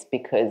States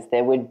because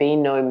there would be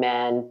no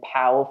man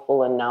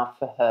powerful enough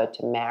for her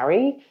to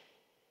marry.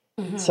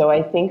 So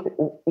I think,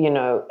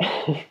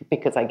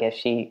 because I guess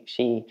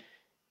she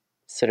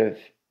sort of,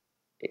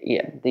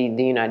 the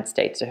United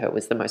States to her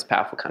was the most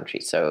powerful country.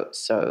 So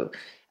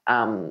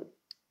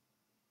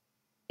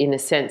in a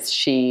sense,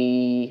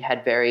 she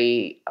had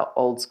very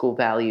old school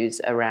values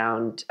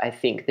around, I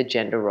think, the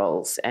gender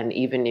roles. And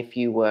even if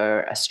you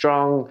were a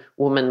strong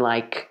woman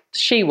like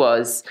she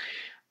was,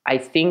 I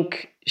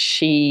think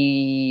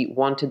she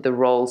wanted the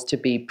roles to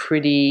be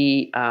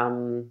pretty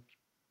well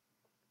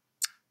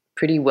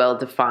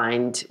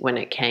defined when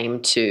it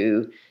came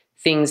to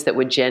things that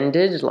were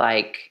gendered.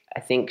 Like,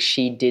 I think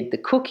she did the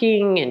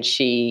cooking, and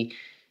she,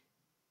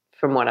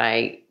 from what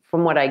I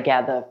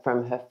gather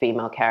from her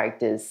female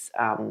characters,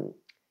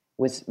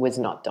 was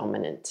not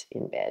dominant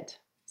in bed.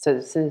 So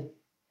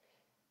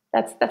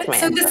that's my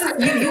answer. This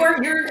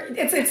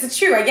is it's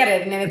true. I get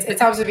it, and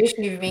it's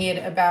observation you've made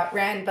about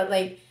Rand, but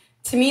like,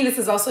 to me, this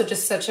is also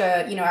just such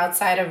a,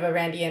 outside of a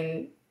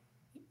Randian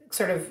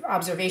sort of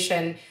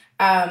observation,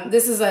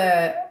 this is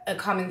a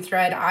common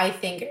thread, I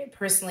think,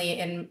 personally,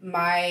 in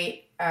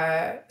my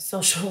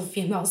social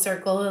female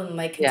circle and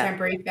like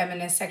contemporary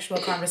feminist sexual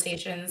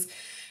conversations.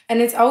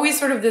 And it's always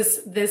sort of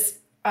this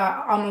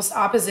almost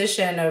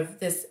opposition of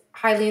this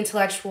highly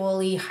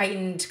intellectually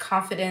heightened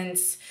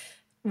confidence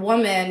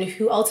woman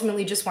who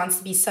ultimately just wants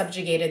to be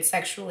subjugated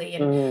sexually.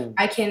 And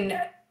I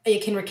can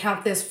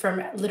recount this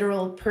from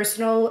literal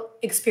personal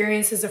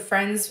experiences of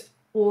friends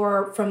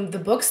or from the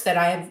books that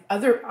I have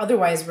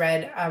otherwise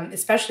read,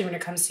 especially when it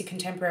comes to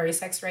contemporary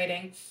sex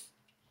writing.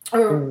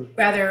 Or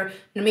rather,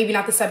 maybe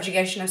not the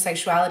subjugation of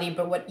sexuality,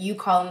 but what you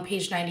call on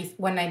page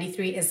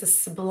 193 is the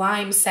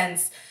sublime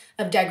sense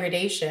of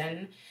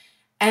degradation.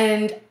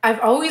 And I've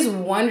always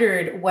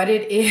wondered what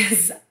it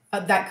is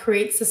that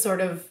creates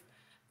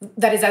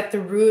that is at the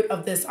root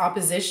of this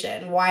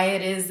opposition, why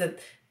it is that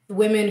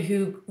women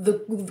who,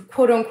 the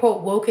quote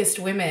unquote wokest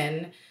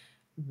women,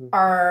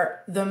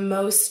 are the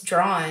most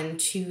drawn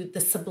to the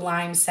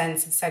sublime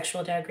sense of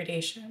sexual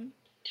degradation.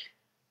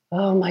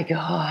 Oh my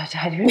God,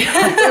 I don't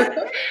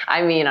know.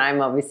 I mean,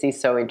 I'm obviously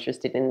so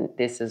interested in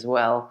this as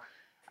well.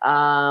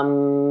 I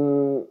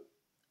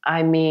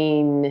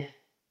mean,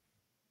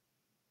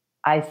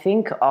 I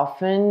think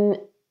often,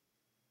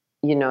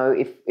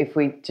 if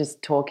we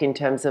just talk in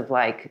terms of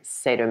like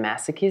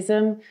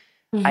sadomasochism,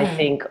 I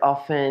think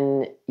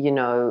often,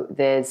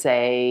 there's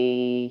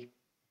a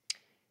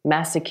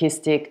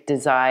masochistic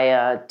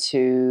desire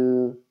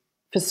for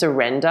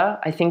surrender.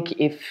 I think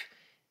if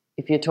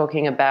you're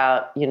talking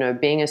about,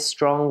 being a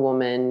strong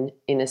woman,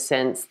 in a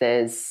sense,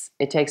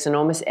 it takes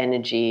enormous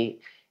energy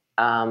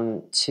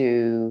to,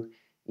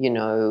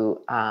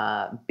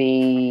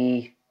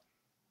 be,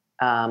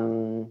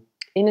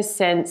 in a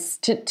sense,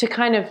 to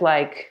kind of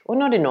like, well,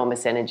 not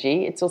enormous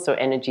energy, it's also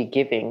energy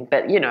giving,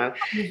 but,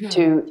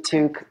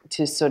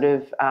 to sort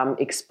of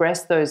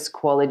express those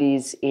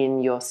qualities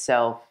in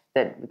yourself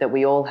that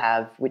we all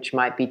have, which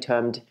might be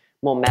termed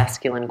more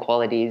masculine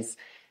qualities,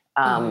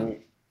 to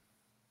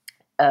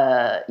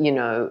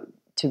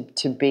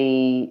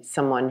be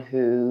someone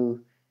who,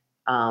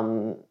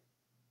 I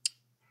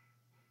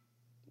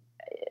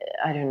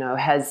don't know,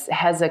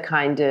 has a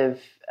kind of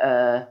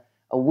a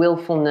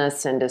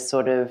willfulness and a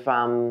sort of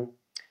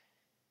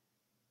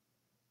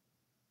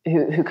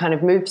who kind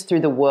of moves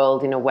through the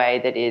world in a way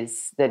that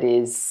is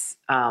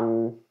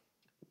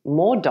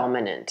more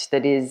dominant.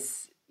 That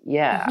is,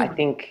 I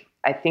think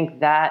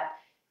that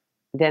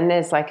then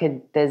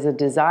there's a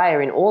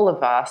desire in all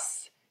of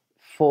us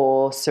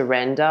for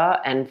surrender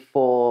and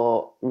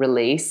for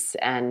release,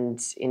 and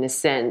in a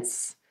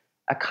sense,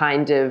 a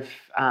kind of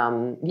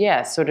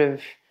sort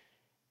of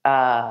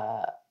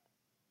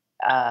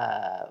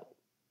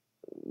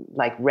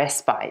like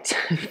respite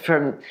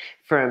from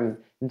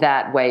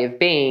that way of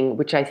being,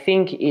 which I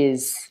think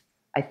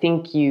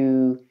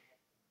you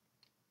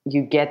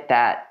get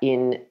that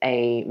in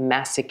a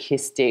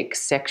masochistic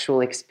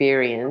sexual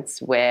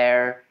experience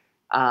where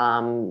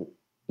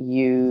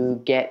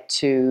you get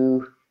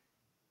to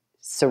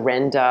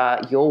surrender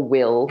your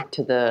will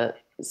to the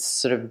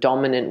sort of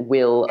dominant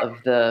will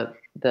of the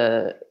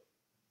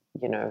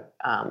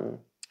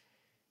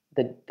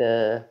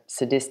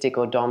sadistic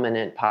or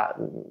dominant part.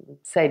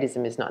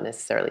 Sadism is not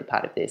necessarily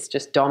part of this,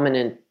 just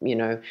dominant,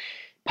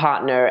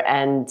 partner,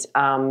 and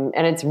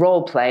it's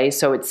role play,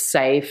 so it's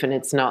safe, and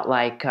it's not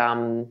like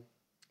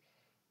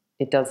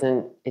it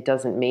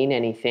doesn't mean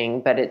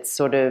anything, but it's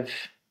sort of,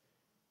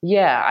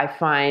 I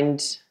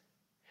find,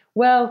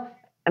 well,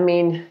 I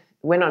mean,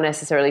 we're not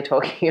necessarily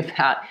talking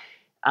about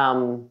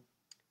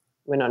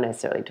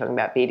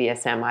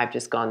BDSM. I've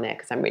just gone there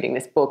because I'm reading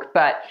this book,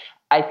 but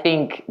I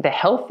think the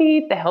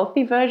healthy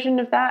version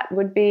of that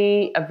would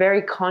be a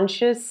very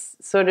conscious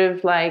sort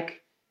of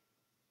like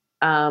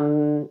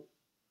a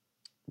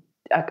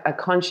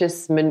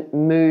conscious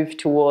move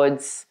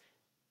towards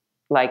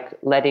like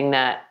letting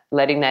that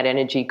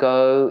energy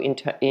go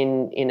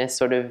in a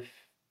sort of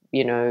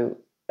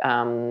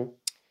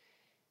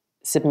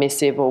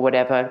submissive or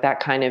whatever,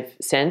 that kind of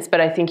sense.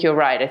 But I think you're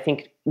right. I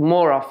think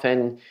more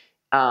often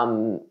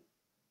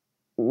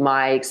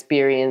my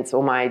experience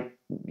or my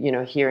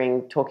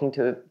talking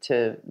to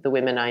the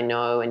women I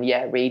know and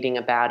reading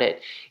about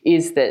it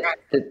is that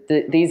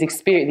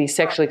these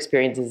sexual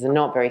experiences are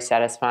not very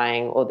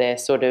satisfying, or they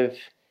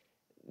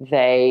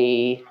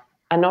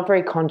are not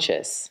very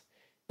conscious,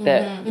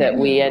 that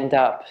we end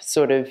up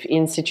sort of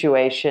in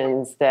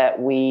situations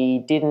that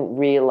we didn't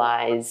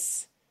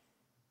realize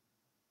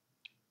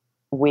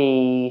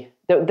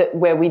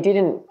where we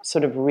didn't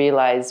sort of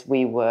realize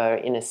we were,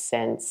 in a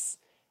sense,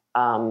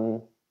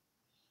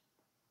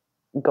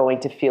 going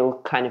to feel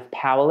kind of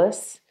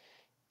powerless.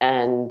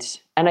 And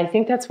I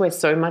think that's where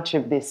so much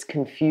of this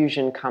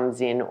confusion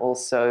comes in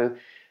also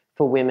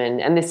for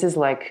women. And this is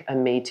like a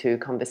Me Too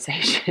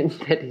conversation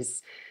that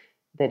is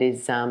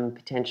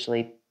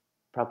potentially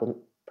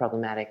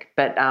problematic.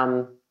 But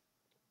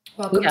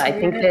I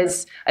think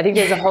there's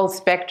a whole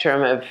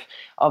spectrum of,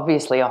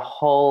 obviously a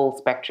whole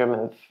spectrum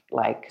of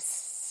like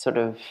sort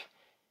of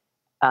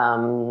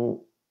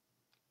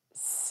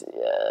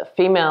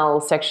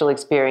female sexual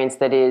experience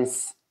that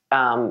is,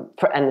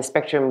 and the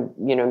spectrum,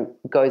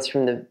 goes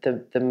from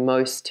the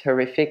most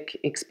horrific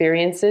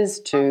experiences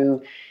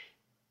to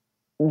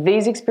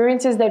these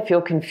experiences that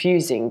feel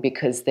confusing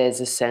because there's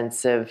a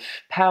sense of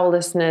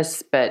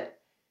powerlessness, but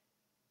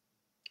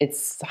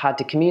it's hard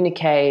to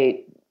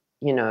communicate,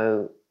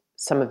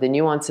 some of the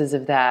nuances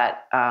of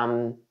that.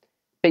 But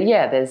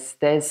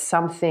there's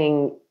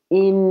something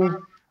in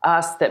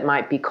us that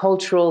might be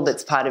cultural,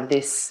 that's part of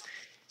this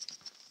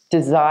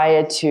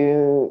desire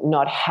to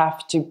not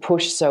have to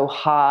push so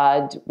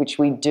hard, which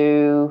we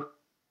do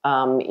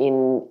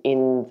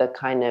in the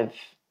kind of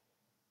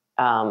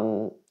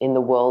in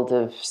the world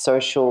of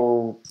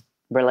social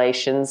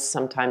relations.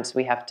 Sometimes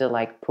we have to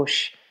like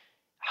push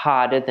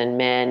harder than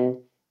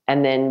men,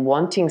 and then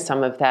wanting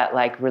some of that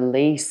like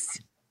release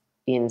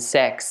in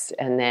sex.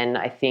 And then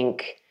I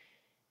think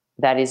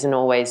that isn't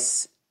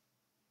always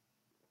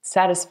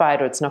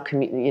satisfied, or it's not,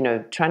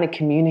 trying to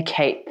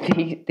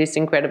communicate this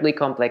incredibly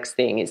complex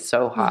thing is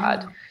so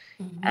hard.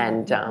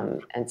 And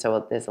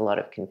so there's a lot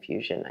of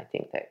confusion, I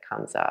think, that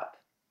comes up.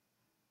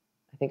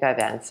 I think I've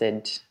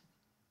answered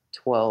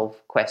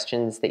 12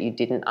 questions that you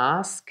didn't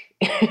ask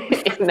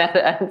in that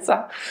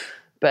answer,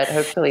 but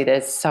hopefully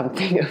there's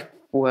something of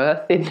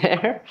worth in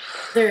there.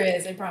 There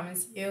is, I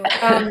promise you.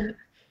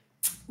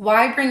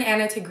 Why bring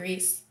Anna to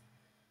Greece?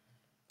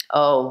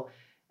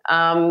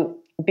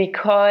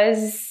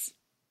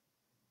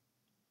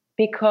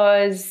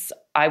 Because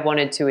I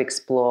wanted to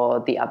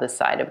explore the other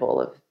side of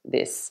all of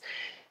this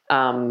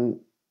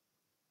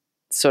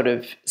sort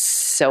of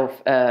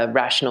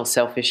rational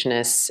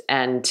selfishness,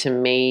 and to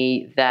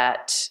me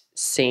that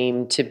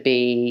seemed to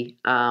be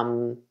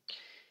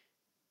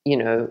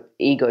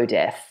ego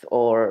death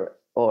or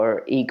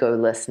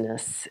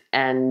egolessness.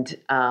 And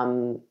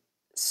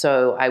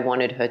so I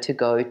wanted her to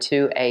go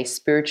to a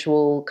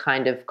spiritual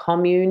kind of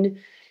commune,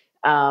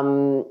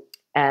 and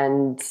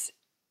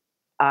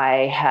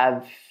I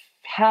have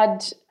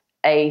had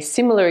a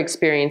similar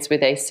experience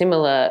with a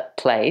similar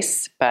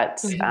place,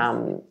 but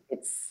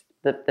it's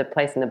the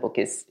place in the book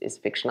is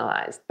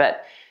fictionalized.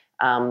 But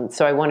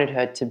so I wanted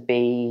her to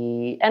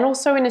be, and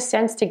also in a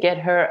sense to get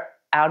her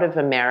out of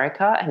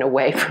America and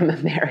away from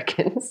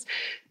Americans,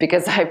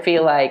 because I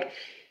feel like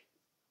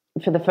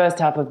for the first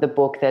half of the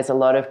book there's a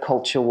lot of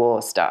culture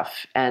war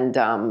stuff, and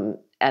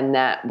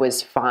that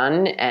was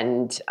fun,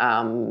 and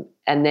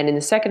then in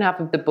the second half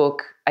of the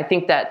book I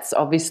think that's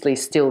obviously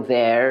still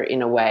there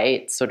in a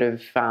way. It's sort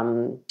of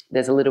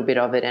there's a little bit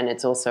of it, and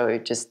it's also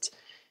just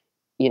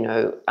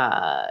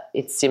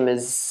it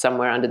simmers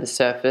somewhere under the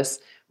surface.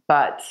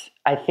 But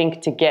I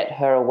think to get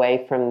her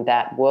away from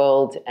that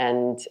world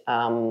and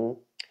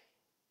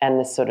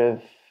the sort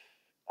of,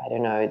 I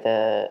don't know,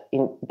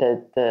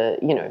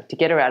 to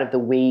get her out of the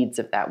weeds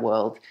of that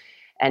world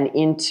and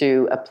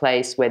into a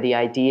place where the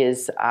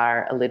ideas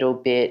are a little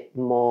bit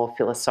more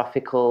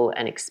philosophical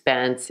and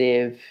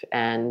expansive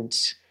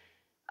and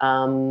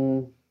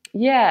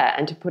yeah,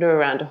 and to put her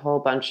around a whole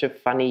bunch of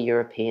funny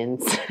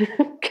Europeans.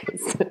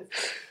 'Cause,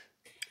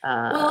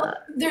 Well,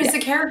 there's a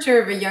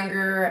character of a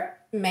younger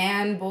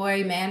man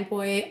boy.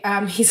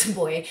 He's a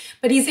boy,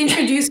 but he's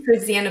introduced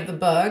towards the end of the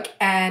book,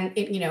 and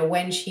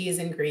when she is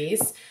in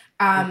Greece,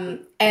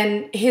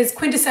 and his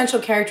quintessential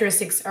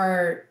characteristics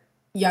are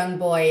young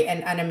boy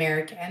and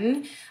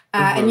un-American,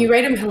 and you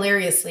write him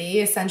hilariously,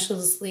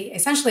 essentially,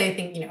 I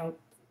think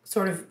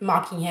sort of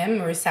mocking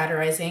him or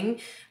satirizing.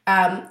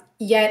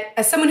 Yet,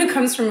 as someone who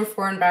comes from a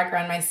foreign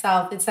background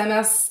myself, it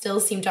somehow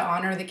still seemed to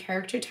honor the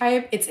character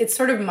type. It's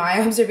sort of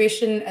my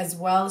observation as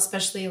well,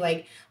 especially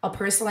like I'll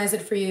personalize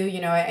it for you.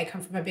 I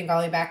come from a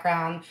Bengali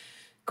background,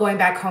 going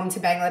back home to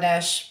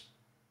Bangladesh,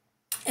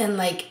 and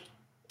like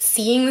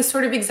seeing this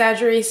sort of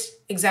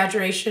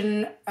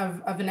exaggeration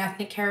of an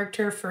ethnic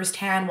character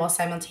firsthand, while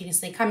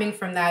simultaneously coming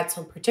from that,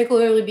 so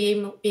particularly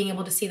being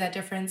able to see that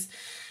difference.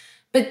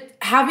 But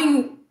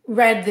having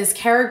read this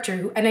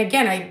character, and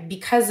again,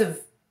 because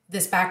of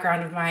this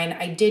background of mine,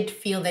 I did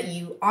feel that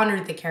you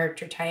honored the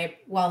character type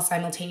while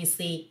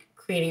simultaneously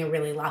creating a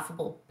really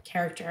laughable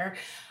character.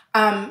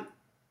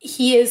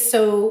 He is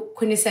so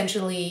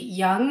quintessentially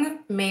young,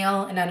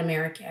 male, and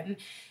un-American.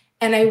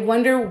 And I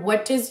wonder,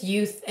 what does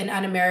youth and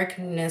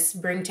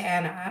un-Americanness bring to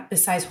Anna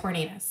besides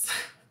horniness?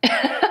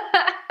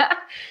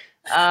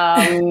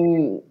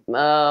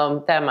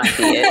 that might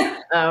be it.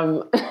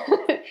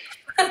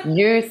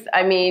 Youth,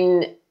 I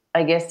mean,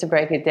 I guess to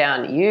break it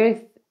down,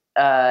 youth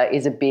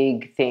is a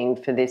big thing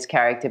for this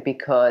character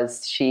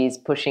because she's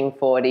pushing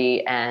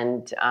 40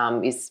 and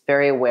is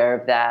very aware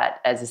of that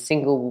as a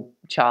single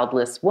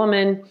childless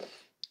woman.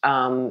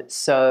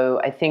 So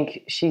I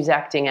think she's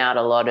acting out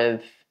a lot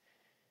of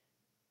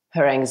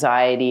her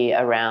anxiety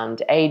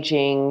around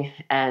aging,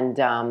 and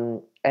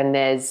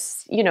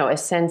there's a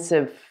sense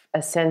of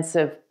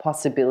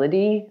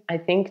possibility, I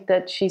think,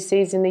 that she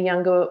sees in the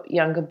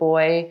younger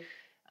boy.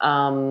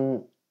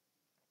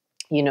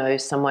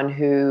 Someone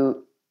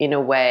who, in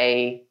a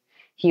way,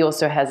 he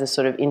also has a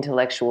sort of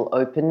intellectual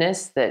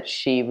openness that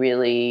she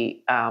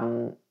really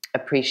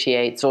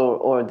appreciates,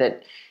 or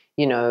that,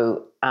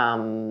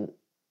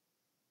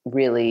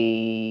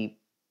 really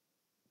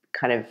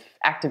kind of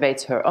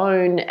activates her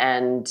own,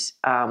 and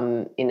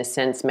in a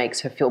sense makes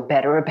her feel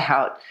better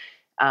about,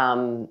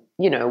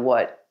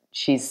 what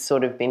she's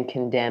sort of been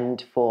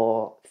condemned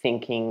for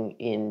thinking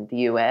in the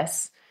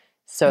US.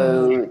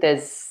 So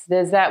there's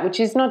that, which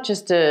is not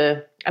just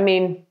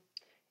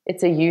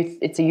it's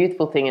a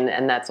youthful thing,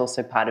 and that's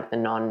also part of the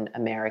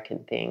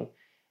non-American thing.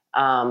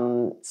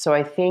 So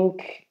I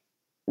think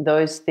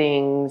those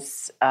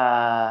things,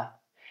 and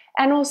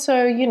also,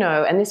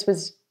 and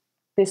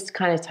this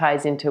kind of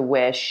ties into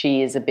where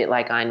she is a bit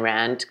like Ayn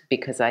Rand,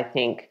 because I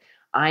think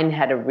Ayn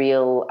had a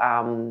real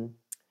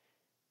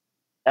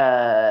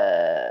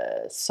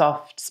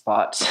soft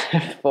spot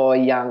for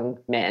young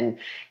men,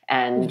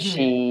 and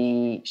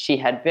she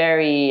had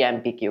very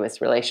ambiguous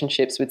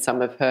relationships with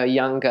some of her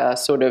younger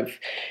sort of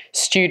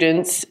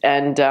students,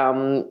 and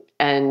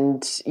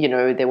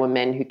there were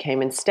men who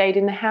came and stayed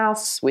in the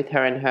house with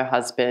her and her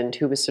husband,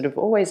 who was sort of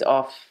always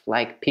off,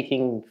 like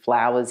picking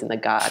flowers in the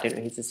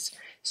garden. He's this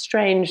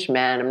strange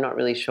man. I'm not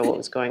really sure what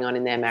was going on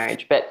in their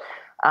marriage, but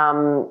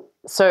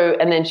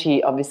and then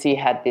she obviously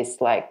had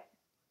this like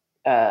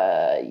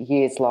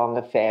years-long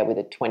affair with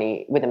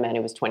a man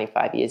who was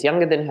 25 years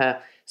younger than her.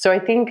 So I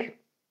think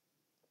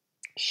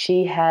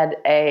she had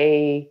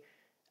there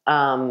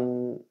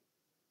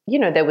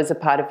was a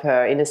part of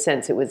her, in a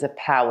sense, it was a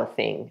power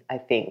thing. I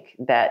think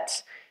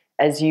that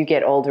as you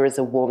get older as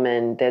a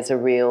woman, there's a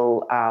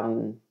real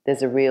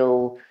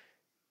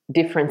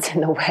difference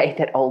in the way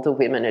that older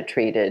women are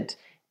treated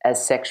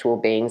as sexual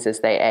beings as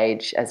they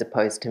age, as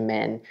opposed to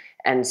men.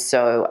 And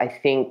so I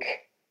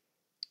think,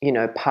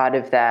 part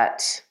of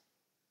that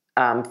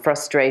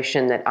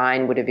frustration that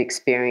Ayn would have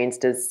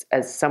experienced as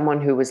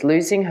someone who was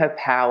losing her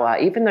power,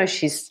 even though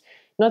she's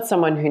not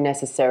someone who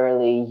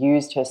necessarily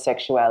used her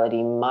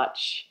sexuality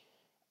much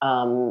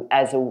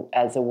as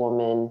a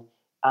woman,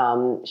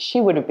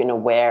 she would have been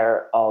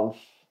aware of,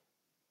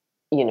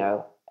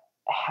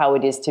 how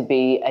it is to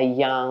be a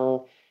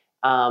young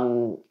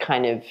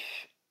kind of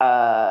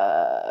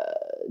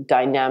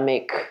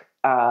dynamic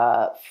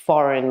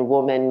foreign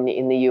woman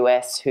in the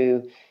US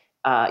who,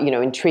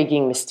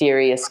 intriguing,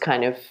 mysterious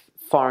kind of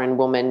foreign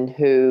woman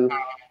who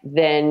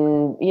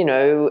then,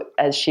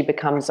 as she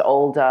becomes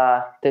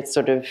older, that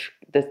sort of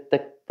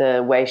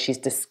the way she's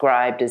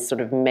described as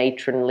sort of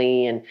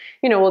matronly, and,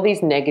 all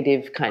these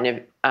negative kind of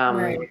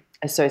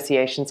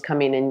associations come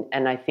in,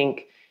 and I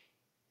think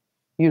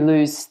you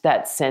lose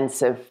that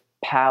sense of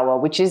power,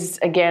 which is,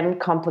 again,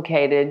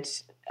 complicated.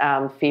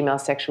 Female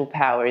sexual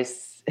power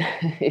is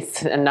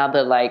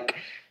another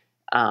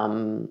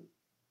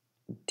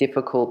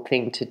difficult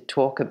thing to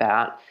talk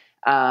about.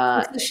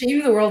 It's a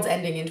shame the world's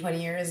ending in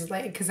 20 years,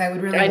 because I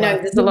would really. I know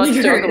there's a lot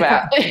to talk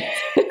about,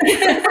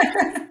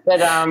 but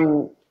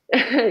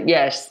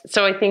yes.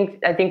 So I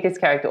think this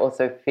character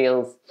also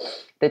feels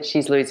that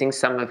she's losing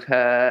some of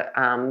her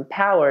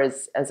power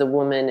as a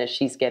woman as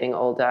she's getting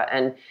older,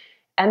 and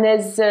And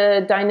there's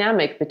a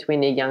dynamic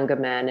between a younger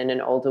man and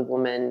an older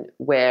woman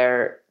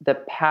where the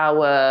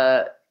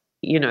power,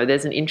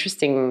 there's an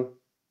interesting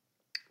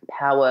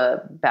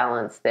power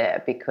balance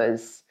there,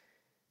 because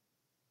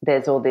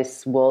there's all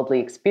this worldly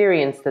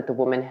experience that the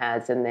woman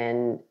has, and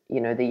then,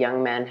 the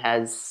young man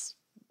has,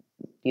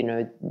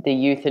 the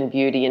youth and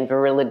beauty and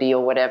virility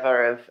or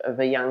whatever of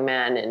a young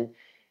man.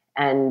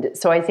 And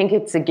so I think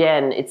it's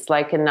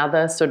like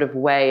another sort of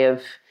way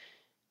of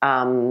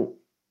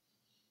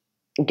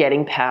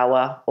getting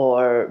power,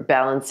 or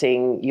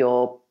balancing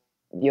your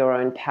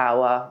own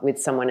power with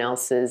someone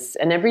else's.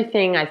 And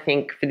everything, I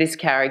think, for this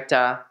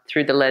character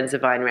through the lens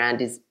of Ayn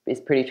Rand is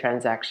pretty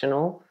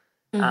transactional,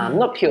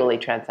 not purely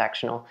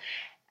transactional.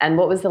 And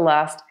what was the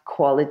last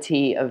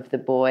quality of the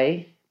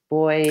boy?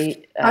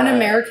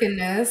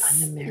 Un-Americanness,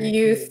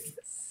 youth.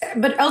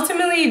 But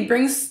ultimately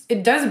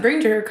it does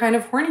bring to her kind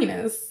of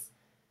horniness.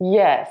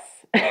 Yes.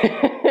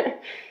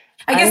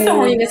 I guess the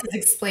horniness is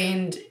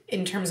explained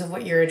in terms of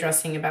what you're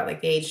addressing about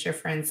like the age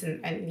difference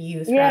and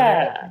youth.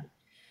 Yeah.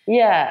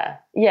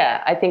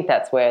 I think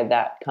that's where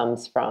that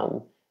comes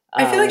from.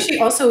 I feel like she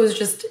also was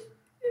just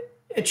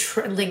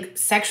like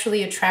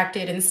sexually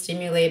attracted and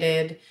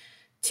stimulated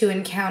to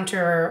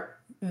encounter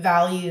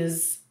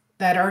values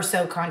that are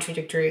so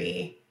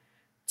contradictory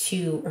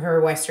to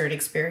her Western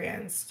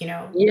experience,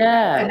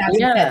 Yeah. And as you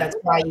said, that's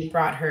why you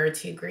brought her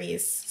to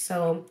Greece,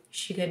 so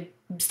she could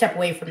step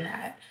away from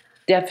that.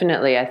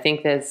 Definitely. I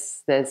think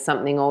there's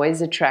something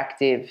always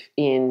attractive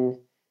in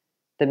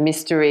the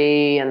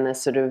mystery and the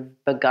sort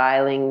of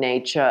beguiling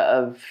nature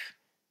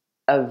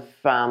of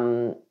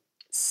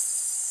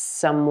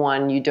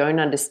someone you don't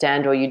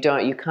understand, or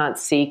you can't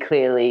see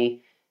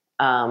clearly,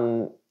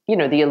 the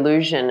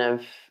illusion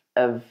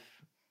of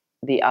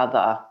the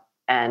other,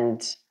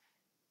 and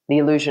the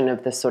illusion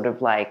of the sort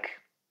of like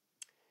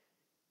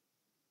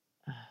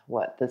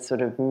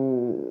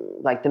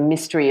like the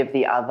mystery of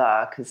the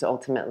other, because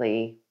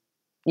ultimately,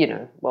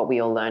 what we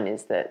all learn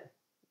is that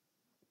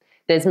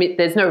there's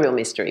no real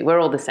mystery. We're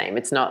all the same.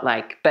 It's not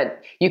like,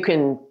 but you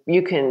can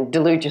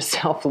delude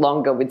yourself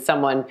longer with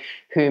someone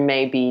who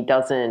maybe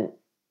doesn't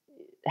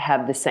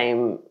have the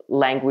same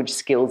language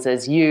skills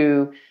as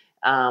you.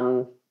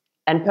 And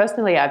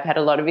personally, I've had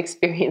a lot of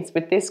experience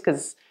with this,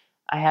 because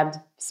I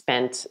have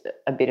spent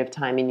a bit of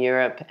time in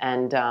Europe,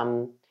 and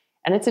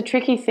it's a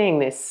tricky thing,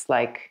 this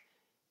like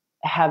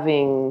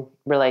having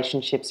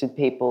relationships with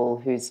people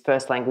whose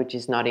first language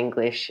is not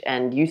English,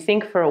 and you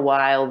think for a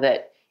while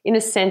that in a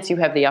sense you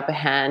have the upper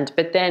hand,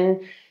 but then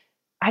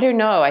I don't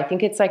know, I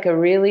think it's like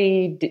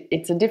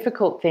it's a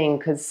difficult thing,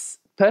 because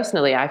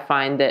personally I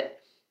find that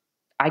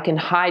I can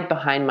hide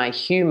behind my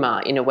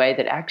humor in a way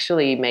that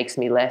actually makes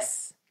me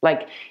less,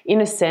 like,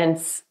 in a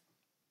sense,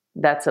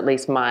 that's at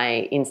least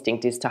my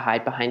instinct, is to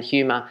hide behind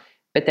humor.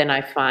 But then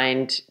I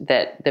find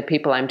that the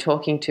people I'm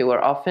talking to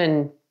are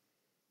often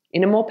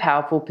in a more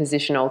powerful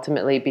position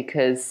ultimately,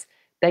 because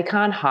they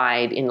can't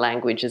hide in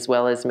language as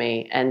well as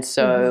me. And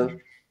so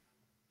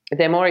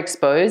they're more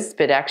exposed,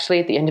 but actually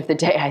at the end of the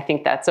day, I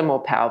think that's a more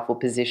powerful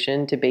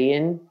position to be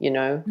in,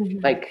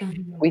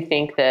 we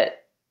think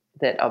that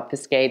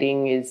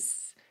obfuscating is,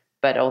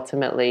 but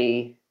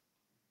ultimately,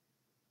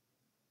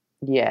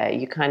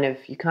 you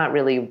can't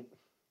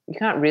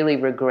really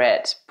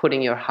regret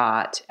putting your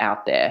heart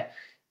out there.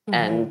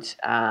 And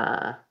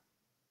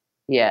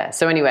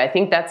so anyway, I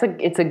think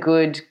it's a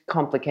good,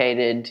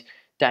 complicated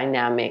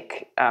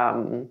dynamic,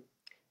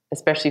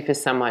 especially for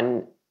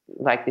someone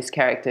like this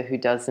character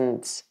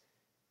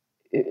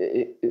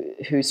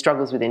who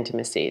struggles with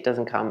intimacy. It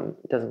doesn't come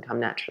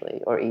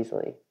naturally or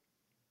easily.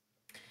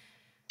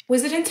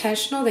 Was it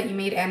intentional that you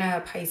made Anna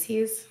a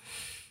Pisces?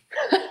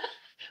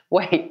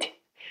 Wait,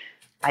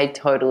 I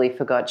totally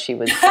forgot she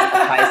was a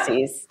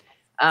Pisces.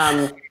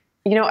 I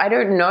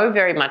don't know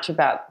very much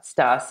about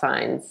star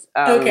signs.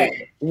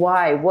 Okay.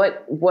 Why?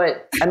 What?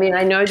 I mean,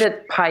 I know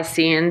that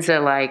Pisceans are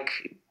like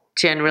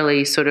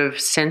generally sort of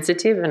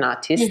sensitive and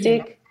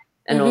artistic,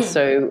 and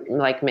also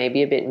like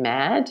maybe a bit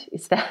mad.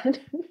 Is that?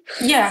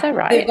 Yeah. Is that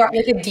right? They've got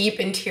like a deep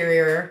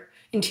interiority.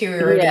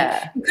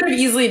 Yeah. It could have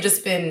easily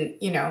just been,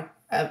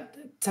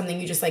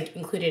 something you just like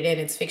included in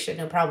its fiction,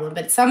 no problem.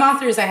 But some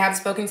authors, I have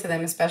spoken to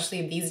them,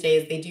 especially these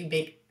days, they do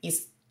make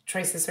these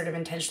choices sort of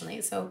intentionally.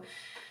 So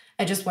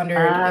I just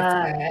wondered if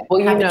that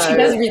happened. She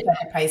does read like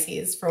a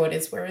Pisces, for what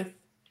it's worth.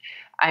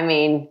 I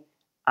mean,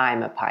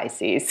 I'm a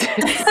Pisces, so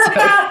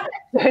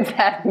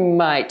that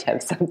might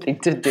have something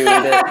to do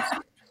with it.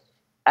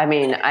 I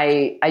mean,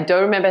 I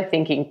don't remember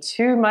thinking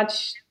too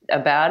much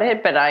about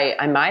it, but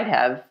I might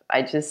have.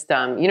 I just,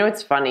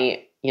 it's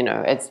funny,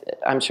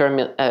 I'm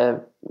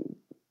sure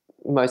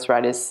most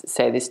writers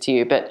say this to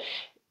you, but,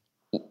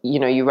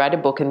 you write a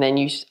book and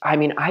then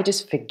I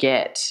just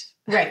forget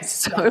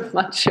so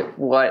much of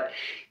what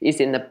is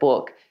in the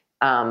book.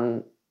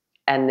 And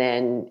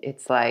then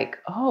it's like,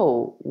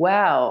 oh,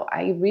 wow,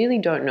 I really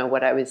don't know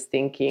what I was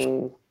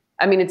thinking.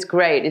 I mean, it's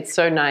great. It's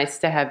so nice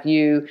to have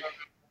you,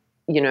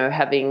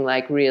 having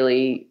like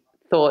really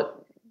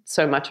thought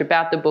so much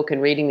about the book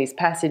and reading these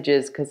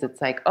passages, because it's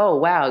like, oh,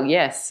 wow,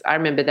 yes, I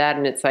remember that.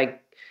 And it's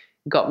like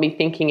got me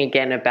thinking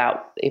again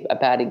about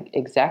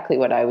exactly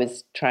what I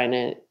was trying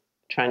to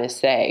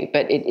say.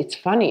 But it's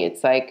funny.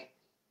 It's like,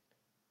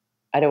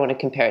 I don't want to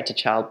compare it to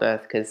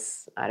childbirth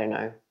because, I don't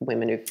know,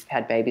 women who've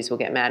had babies will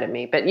get mad at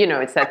me. But,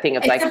 it's that thing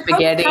of like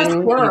forgetting.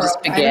 You just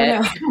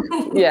forget.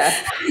 Yeah.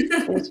 You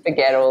just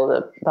forget all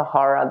the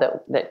horror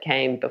that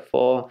came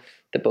before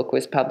the book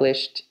was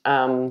published.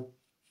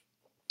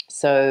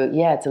 So,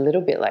 yeah, it's a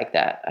little bit like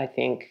that, I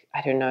think.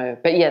 I don't know.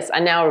 But, yes, I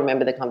now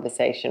remember the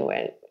conversation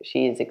where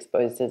she is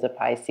exposed as a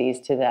Pisces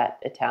to that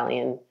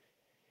Italian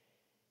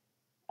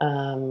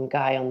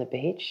guy on the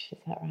beach. Is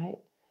that right?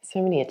 So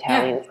many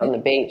Italians on the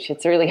beach.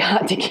 It's really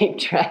hard to keep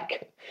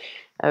track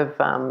of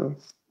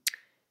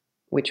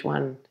which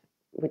one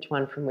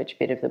from which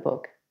bit of the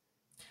book.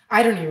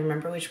 I don't even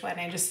remember which one.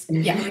 I just,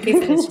 like I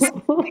said, it's just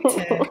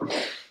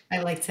I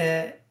like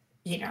to,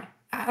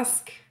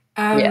 ask.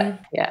 I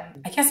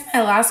guess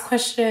my last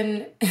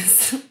question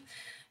is,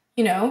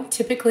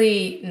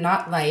 typically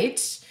not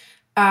light.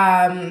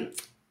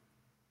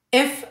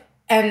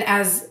 And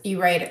as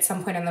you write at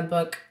some point in the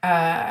book,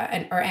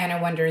 or Anna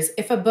wonders,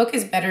 if a book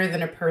is better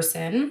than a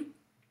person,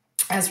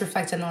 as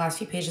reflected in the last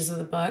few pages of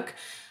the book,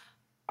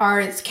 are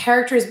its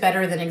characters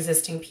better than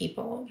existing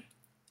people?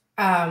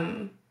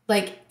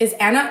 Is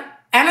Anna's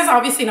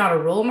obviously not a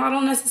role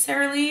model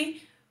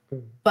necessarily,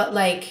 but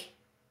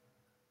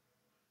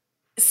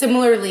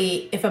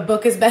similarly, if a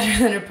book is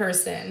better than a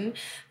person,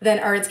 then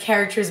are its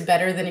characters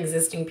better than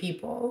existing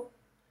people?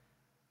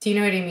 Do you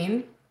know what I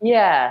mean?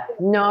 Yeah.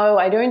 No,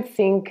 I don't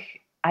think...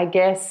 I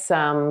guess...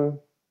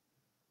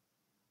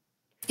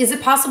 Is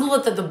it possible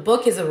that the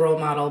book is a role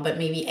model, but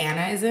maybe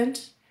Anna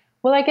isn't?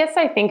 Well, I guess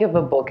I think of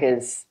a book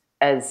as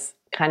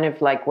kind of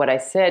like what I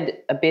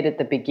said a bit at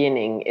the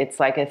beginning.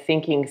 It's like a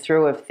thinking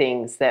through of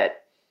things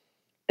that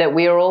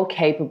we are all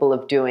capable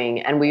of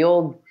doing, and we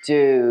all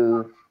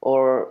do,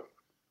 or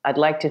I'd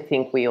like to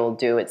think we all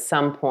do at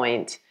some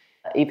point,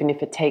 even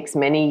if it takes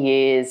many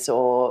years,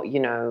 or,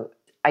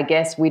 I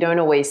guess we don't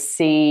always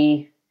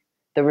see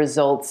the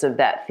results of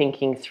that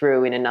thinking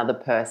through in another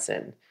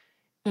person.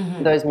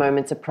 Mm-hmm. Those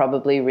moments are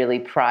probably really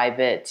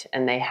private,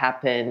 and they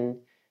happen,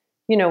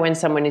 when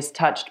someone is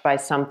touched by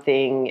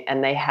something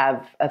and they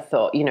have a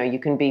thought. You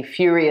can be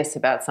furious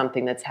about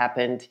something that's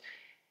happened,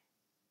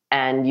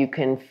 and you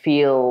can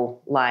feel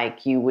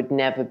like you would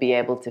never be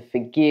able to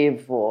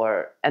forgive,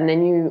 and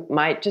then you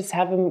might just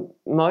have a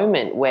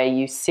moment where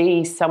you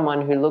see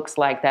someone who looks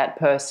like that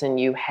person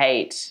you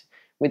hate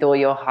with all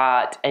your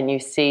heart, and you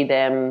see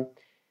them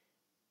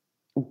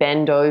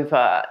bend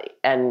over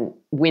and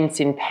wince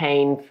in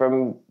pain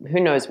from who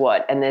knows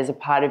what, and there's a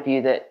part of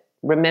you that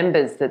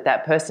remembers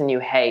that person you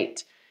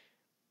hate,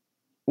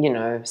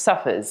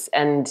 suffers.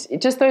 And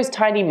just those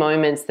tiny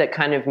moments that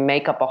kind of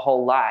make up a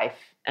whole life.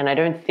 And I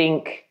don't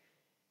think,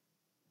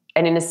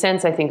 and in a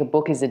sense, I think a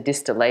book is a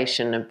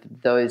distillation of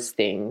those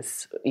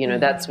things.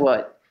 That's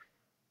what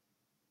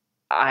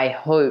I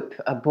hope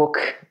a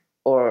book,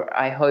 or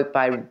I hope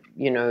by,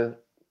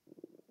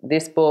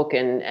 this book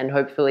and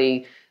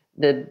hopefully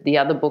the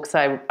other books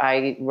I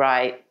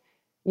write,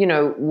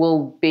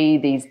 will be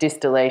these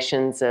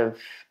distillations of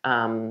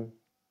all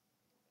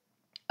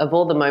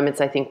the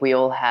moments I think we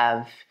all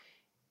have.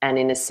 And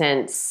in a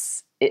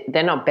sense,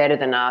 they're not better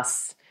than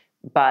us,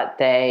 but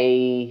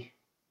they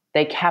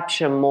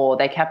capture more.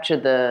 They capture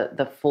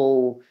the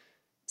full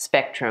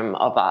spectrum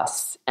of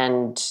us.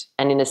 And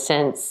in a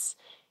sense,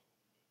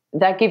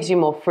 that gives you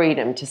more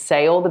freedom to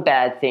say all the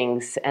bad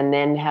things and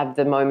then have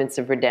the moments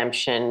of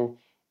redemption.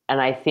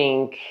 And I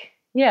think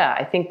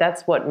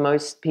that's what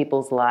most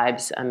people's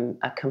lives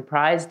are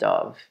comprised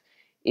of,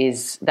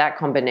 is that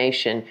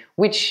combination,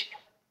 which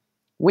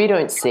we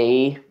don't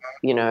see.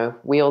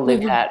 We all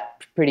live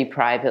that pretty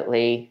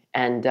privately.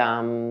 And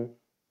I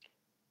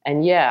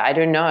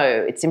don't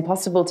know. It's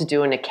impossible to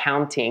do an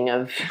accounting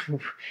of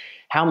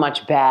how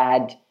much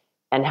bad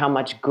and how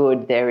much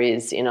good there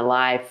is in a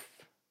life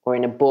or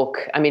in a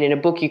book. I mean, in a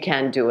book you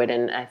can do it,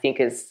 and I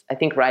think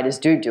writers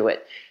do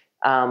it.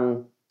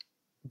 But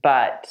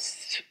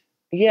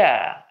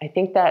yeah, I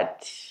think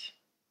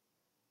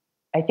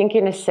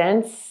in a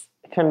sense,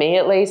 for me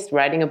at least,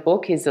 writing a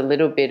book is a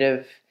little bit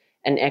of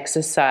an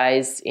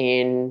exercise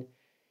in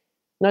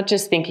not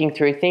just thinking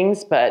through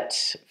things,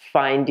 but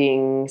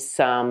finding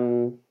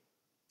some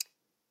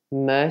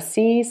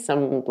mercy,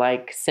 some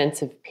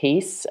sense of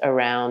peace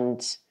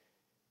around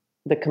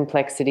the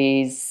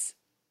complexities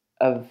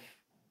of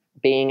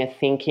being a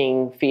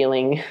thinking,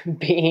 feeling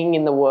being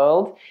in the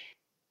world.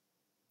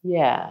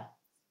 Yeah.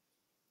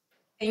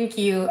 Thank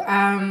you.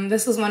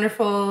 This was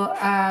wonderful.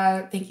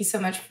 Thank you so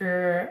much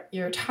for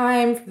your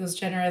time, for those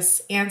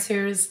generous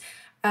answers.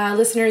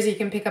 Listeners, you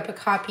can pick up a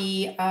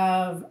copy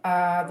of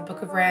the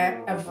Book of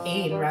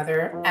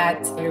Ayn,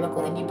 at your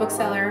local indie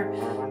bookseller.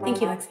 Thank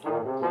you,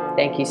 Lexi.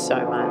 Thank you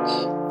so much.